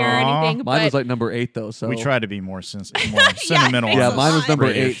There's her- here or anything, Mine but was like number 8 though. So We try to be more sentimental. Yeah, Thanks a mine was lot. number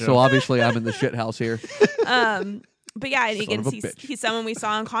Radio 8. show. So obviously I'm in the shit house here. But yeah, and Son again, of a he's bitch. someone we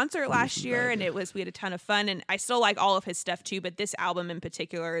saw in concert last year, and we had a ton of fun, and I still like all of his stuff too. But this album in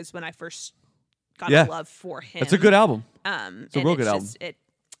particular is when I first got a love for him. It's a good album. It's a real good album.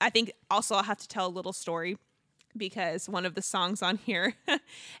 I think also I'll have to tell a little story because one of the songs on here,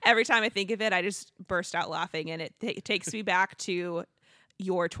 every time I think of it, I just burst out laughing, and it takes me back to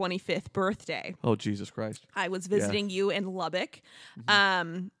your 25th birthday. Oh, Jesus Christ. I was visiting you in Lubbock.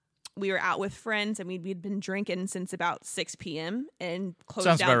 Mm-hmm. We were out with friends, and we'd been drinking since about 6 p.m. and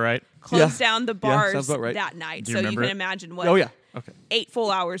closed down the bars that night. So you can imagine what 8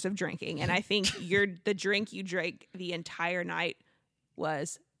 full hours of drinking. And I think the drink you drank the entire night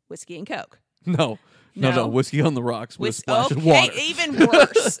was whiskey and Coke. No. Whiskey on the rocks with a splash of water. Even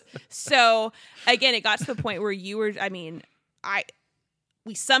worse. So again, it got to the point where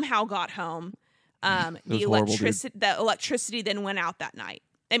we somehow got home. The electricity then went out that night.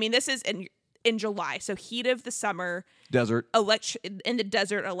 I mean, this is in July, so heat of the summer. Desert. In the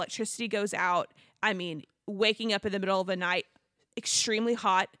desert, electricity goes out. I mean, waking up in the middle of the night, extremely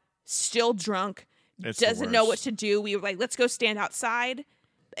hot, still drunk, doesn't know what to do. We were like, let's go stand outside.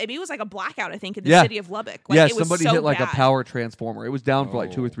 I mean, it was like a blackout, I think, in the city of Lubbock. Like, it was somebody hit like a power transformer. It was down for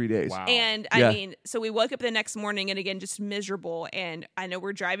like 2 or 3 days. Wow. And I mean, so we woke up the next morning and again, just miserable. And I know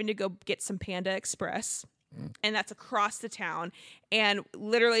we're driving to go get some Panda Express. And that's across the town. And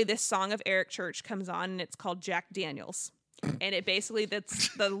literally this song of Eric Church comes on, and it's called Jack Daniels. And it basically,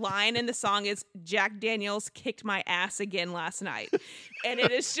 that's the line in the song is, Jack Daniels kicked my ass again last night. And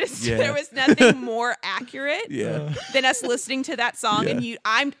it is just, there was nothing more accurate than us listening to that song. And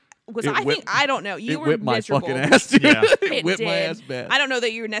I don't know. You were miserable. My fucking ass, dude. Yeah. It whipped did. my ass bad. I don't know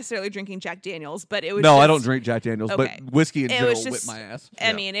that you were necessarily drinking Jack Daniels, but it was I don't drink Jack Daniels, but whiskey in general whipped my ass.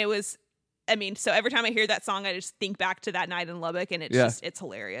 I mean, so every time I hear that song, I just think back to that night in Lubbock, and it's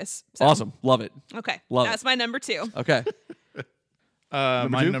hilarious. So. Awesome. Love it. Okay. Love That's my number 2. Okay.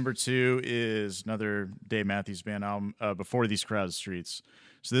 My number 2 is another Dave Matthews Band album, Before These Crowded Streets.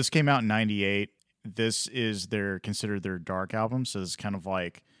 So this came out in 98. This is considered their dark album. So it's kind of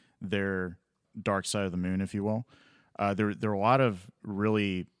like their Dark Side of the Moon, if you will. There are a lot of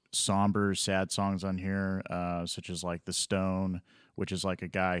really somber, sad songs on here, such as like The Stone, which is like a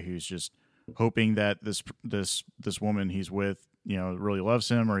guy who's just hoping that this woman he's with, really loves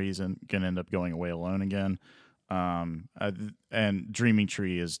him, or he's going to end up going away alone again. And Dreaming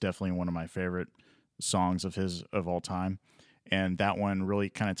Tree is definitely one of my favorite songs of his of all time. And that one really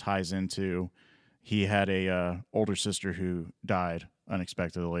kind of ties into, he had a older sister who died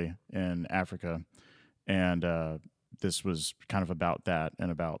unexpectedly in Africa. And this was kind of about that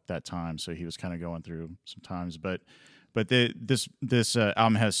and about that time. So he was kind of going through some times, but this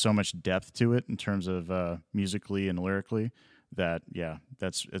album has so much depth to it in terms of musically and lyrically that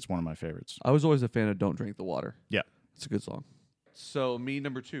it's one of my favorites. I was always a fan of Don't Drink the Water. Yeah, it's a good song. So me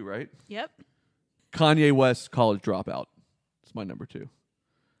number 2, right? Yep. Kanye West, College Dropout. It's my number 2.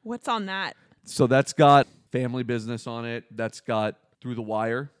 What's on that? So that's got Family Business on it. That's got Through the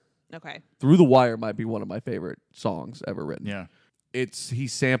Wire. Okay. Through the Wire might be one of my favorite songs ever written. Yeah. He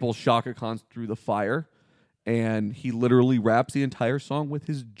samples Shaka Khan's Through the Fire, and he literally raps the entire song with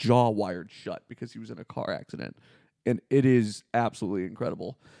his jaw wired shut because he was in a car accident. And it is absolutely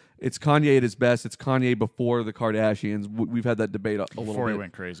incredible. It's Kanye at his best. It's Kanye before the Kardashians. We've had that debate a little bit. Before he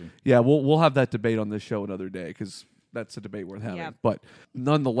went crazy. Yeah, we'll have that debate on this show another day because that's a debate worth having. Yep. But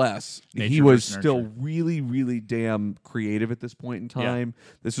nonetheless, he was still really, really damn creative at this point in time.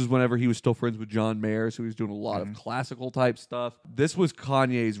 Yeah. This was whenever he was still friends with John Mayer, so he was doing a lot of classical type stuff. This was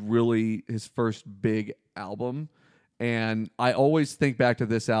Kanye's his first big album. And I always think back to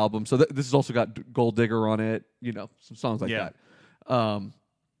this album. So this has also got Gold Digger on it, some songs like that.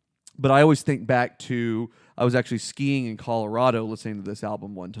 But I always think back to, I was actually skiing in Colorado listening to this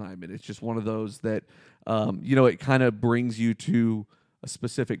album one time. And it's just one of those that, it kind of brings you to a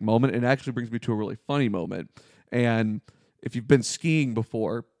specific moment. And it actually brings me to a really funny moment. And if you've been skiing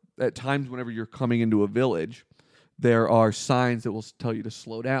before, at times whenever you're coming into a village, there are signs that will tell you to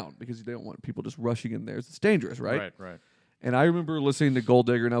slow down because they don't want people just rushing in there. It's dangerous, right? Right. And I remember listening to Gold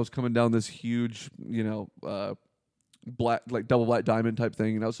Digger, and I was coming down this huge, black, like double black diamond type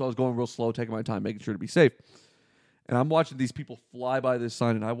thing. So I was going real slow, taking my time, making sure to be safe. And I'm watching these people fly by this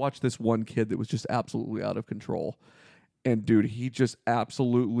sign, and I watched this one kid that was just absolutely out of control. And dude, he just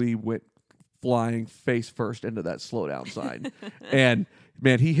absolutely went flying face first into that slow down sign. And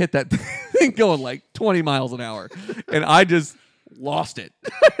man, he hit that thing going like 20 miles an hour. And I just lost it.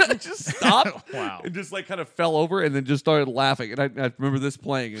 I just stopped and just like kind of fell over and then just started laughing. And I remember this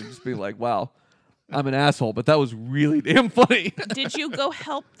playing and just being like, wow, I'm an asshole. But that was really damn funny. Did you go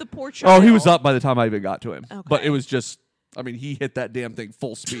help the poor child? Oh, he was up by the time I even got to him. Okay. But it was just I mean, he hit that damn thing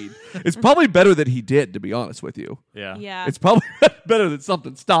full speed. It's probably better that he did, to be honest with you. Yeah. Yeah. It's probably better that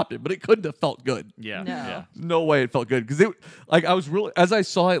something stopped it, but it couldn't have felt good. Yeah. No. Yeah. No way it felt good because I was really, as I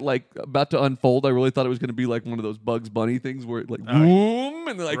saw it like about to unfold, I really thought it was going to be like one of those Bugs Bunny things where it like boom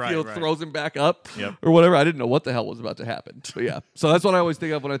and like Right. throws him back up Yep. or whatever. I didn't know what the hell was about to happen. But yeah, so that's what I always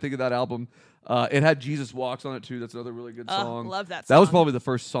think of when I think of that album. It had Jesus Walks on it too. That's another really good song. Love that That was song. probably the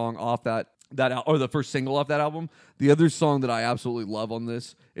first song off or the first single off that album. The other song that I absolutely love on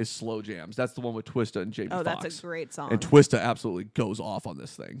this is Slow Jams. That's the one with Twista and Jamie Foxx. That's a great song. And Twista absolutely goes off on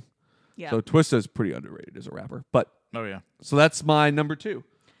this thing. Yeah. So Twista is pretty underrated as a rapper. But Oh yeah. so that's my number 2.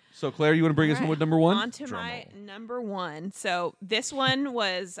 So Claire, you want to bring us in with number 1? On to my number 1. So this one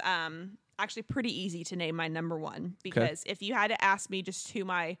was actually pretty easy to name my number 1 because if you had to ask me just who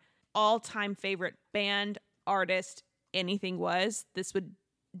my all-time favorite band, artist, anything was, this would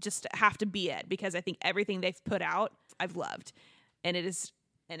just have to be it because I think everything they've put out I've loved. And it is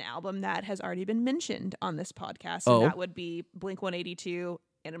an album that has already been mentioned on this podcast, and that would be Blink-182,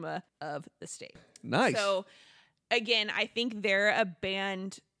 Enema of the State. Nice. So again, I think they're a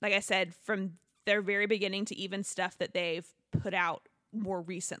band, like I said, from their very beginning to even stuff that they've put out more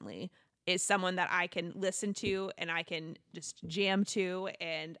recently, is someone that I can listen to and I can just jam to,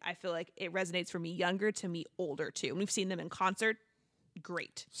 and I feel like it resonates for me younger to me older too. And we've seen them in concert.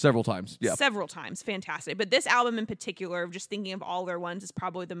 Great. Several times. Yeah. Several times. Fantastic. But this album in particular, just thinking of all their ones, is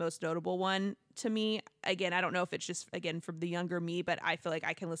probably the most notable one to me. Again, I don't know if it's just, again, from the younger me, but I feel like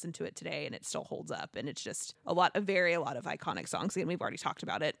I can listen to it today and it still holds up. And it's just a lot of iconic songs. Again, we've already talked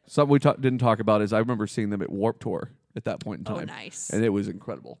about it. Something we didn't talk about is I remember seeing them at Warped Tour at that point in time. Oh, nice. And it was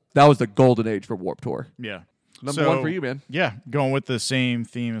incredible. That was the golden age for Warped Tour. Yeah. Number 1 for you, man. Yeah, going with the same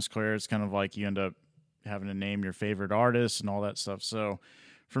theme as Claire. It's kind of like you end up having to name your favorite artist and all that stuff. So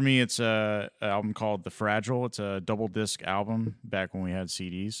for me, it's an album called The Fragile. It's a double disc album back when we had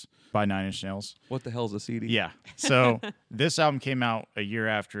CDs by 9 Inch Nails. What the hell's a CD? Yeah. So this album came out a year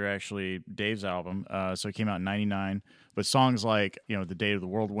after actually Dave's album. So it came out in 99. But songs like, The Day the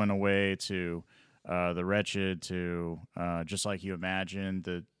World Went Away to The Wretched to Just Like You Imagined,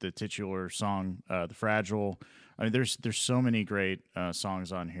 the titular song, The Fragile. I mean, there's so many great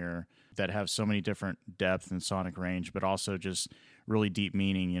songs on here that have so many different depth and sonic range, but also just really deep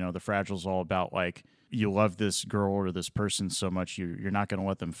meaning. The Fragile's all about like you love this girl or this person so much you're not going to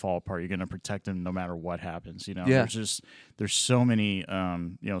let them fall apart. You're going to protect them no matter what happens. Yeah. There's so many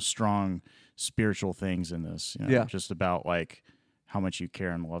strong spiritual things in this. Just about like how much you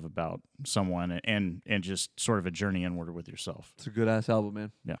care and love about someone and just sort of a journey inward with yourself. It's a good ass album,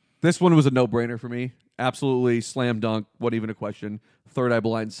 man. Yeah. This one was a no-brainer for me. Absolutely slam dunk. Wasn't even a question. Third Eye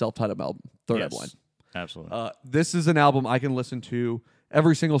Blind self-titled album. Third Eye Blind. Absolutely. This is an album I can listen to.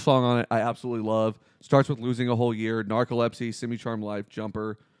 Every single song on it I absolutely love. Starts with Losing a Whole Year, Narcolepsy, Semi-Charmed Life,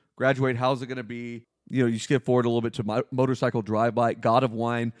 Jumper, Graduate, How's It Gonna Be? You skip forward a little bit to Motorcycle Drive-By. God of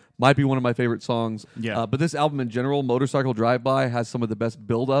Wine might be one of my favorite songs. Yeah. But this album in general, Motorcycle Drive-By, has some of the best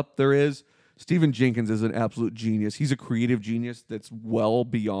build-up there is. Stephen Jenkins is an absolute genius. He's a creative genius that's well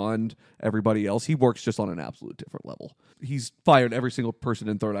beyond everybody else. He works just on an absolute different level. He's fired every single person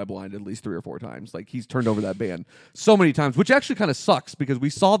in Third Eye Blind at least 3 or 4 times. Like, he's turned over that band so many times, which actually kind of sucks because we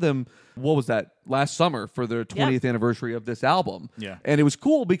saw them, what was that, last summer for their 20th anniversary of this album. Yeah. And it was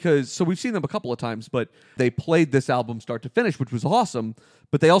cool because, so we've seen them a couple of times, but they played this album start to finish, which was awesome.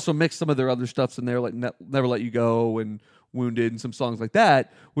 But they also mixed some of their other stuffs in there, like Never Let You Go and Wounded and some songs like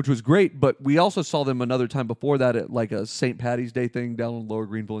that, which was great. But we also saw them another time before that at like a St. Patty's Day thing down in Lower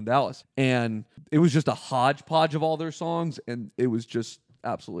Greenville in Dallas. And it was just a hodgepodge of all their songs, and it was just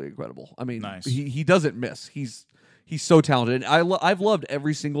absolutely incredible. I mean, nice. he doesn't miss. He's so talented. And I've loved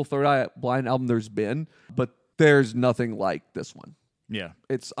every single Third Eye Blind album there's been, but there's nothing like this one. Yeah.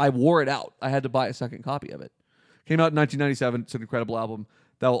 I wore it out. I had to buy a second copy of it. Came out in 1997. It's an incredible album.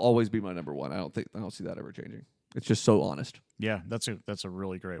 That will always be my number 1. I don't see that ever changing. It's just so honest. Yeah, that's a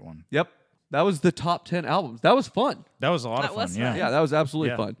really great one. Yep. That was the top 10 albums. That was fun. That was a lot of fun. Was Yeah. fun. Yeah, that was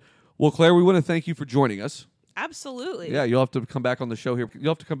absolutely fun. Well, Claire, we want to thank you for joining us. Absolutely. Yeah, you'll have to come back on the show here.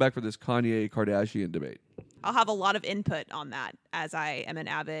 You'll have to come back for this Kanye-Kardashian debate. I'll have a lot of input on that as I am an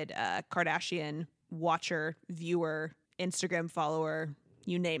avid Kardashian watcher, viewer, Instagram follower,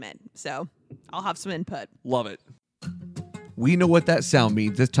 you name it. So I'll have some input. Love it. We know what that sound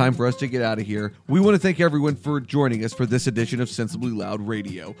means. It's time for us to get out of here. We want to thank everyone for joining us for this edition of Sensibly Loud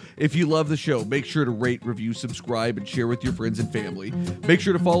Radio. If you love the show, make sure to rate, review, subscribe, and share with your friends and family. Make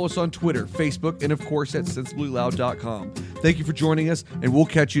sure to follow us on Twitter, Facebook, and of course at sensiblyloud.com. Thank you for joining us, and we'll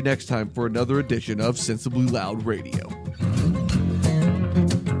catch you next time for another edition of Sensibly Loud Radio.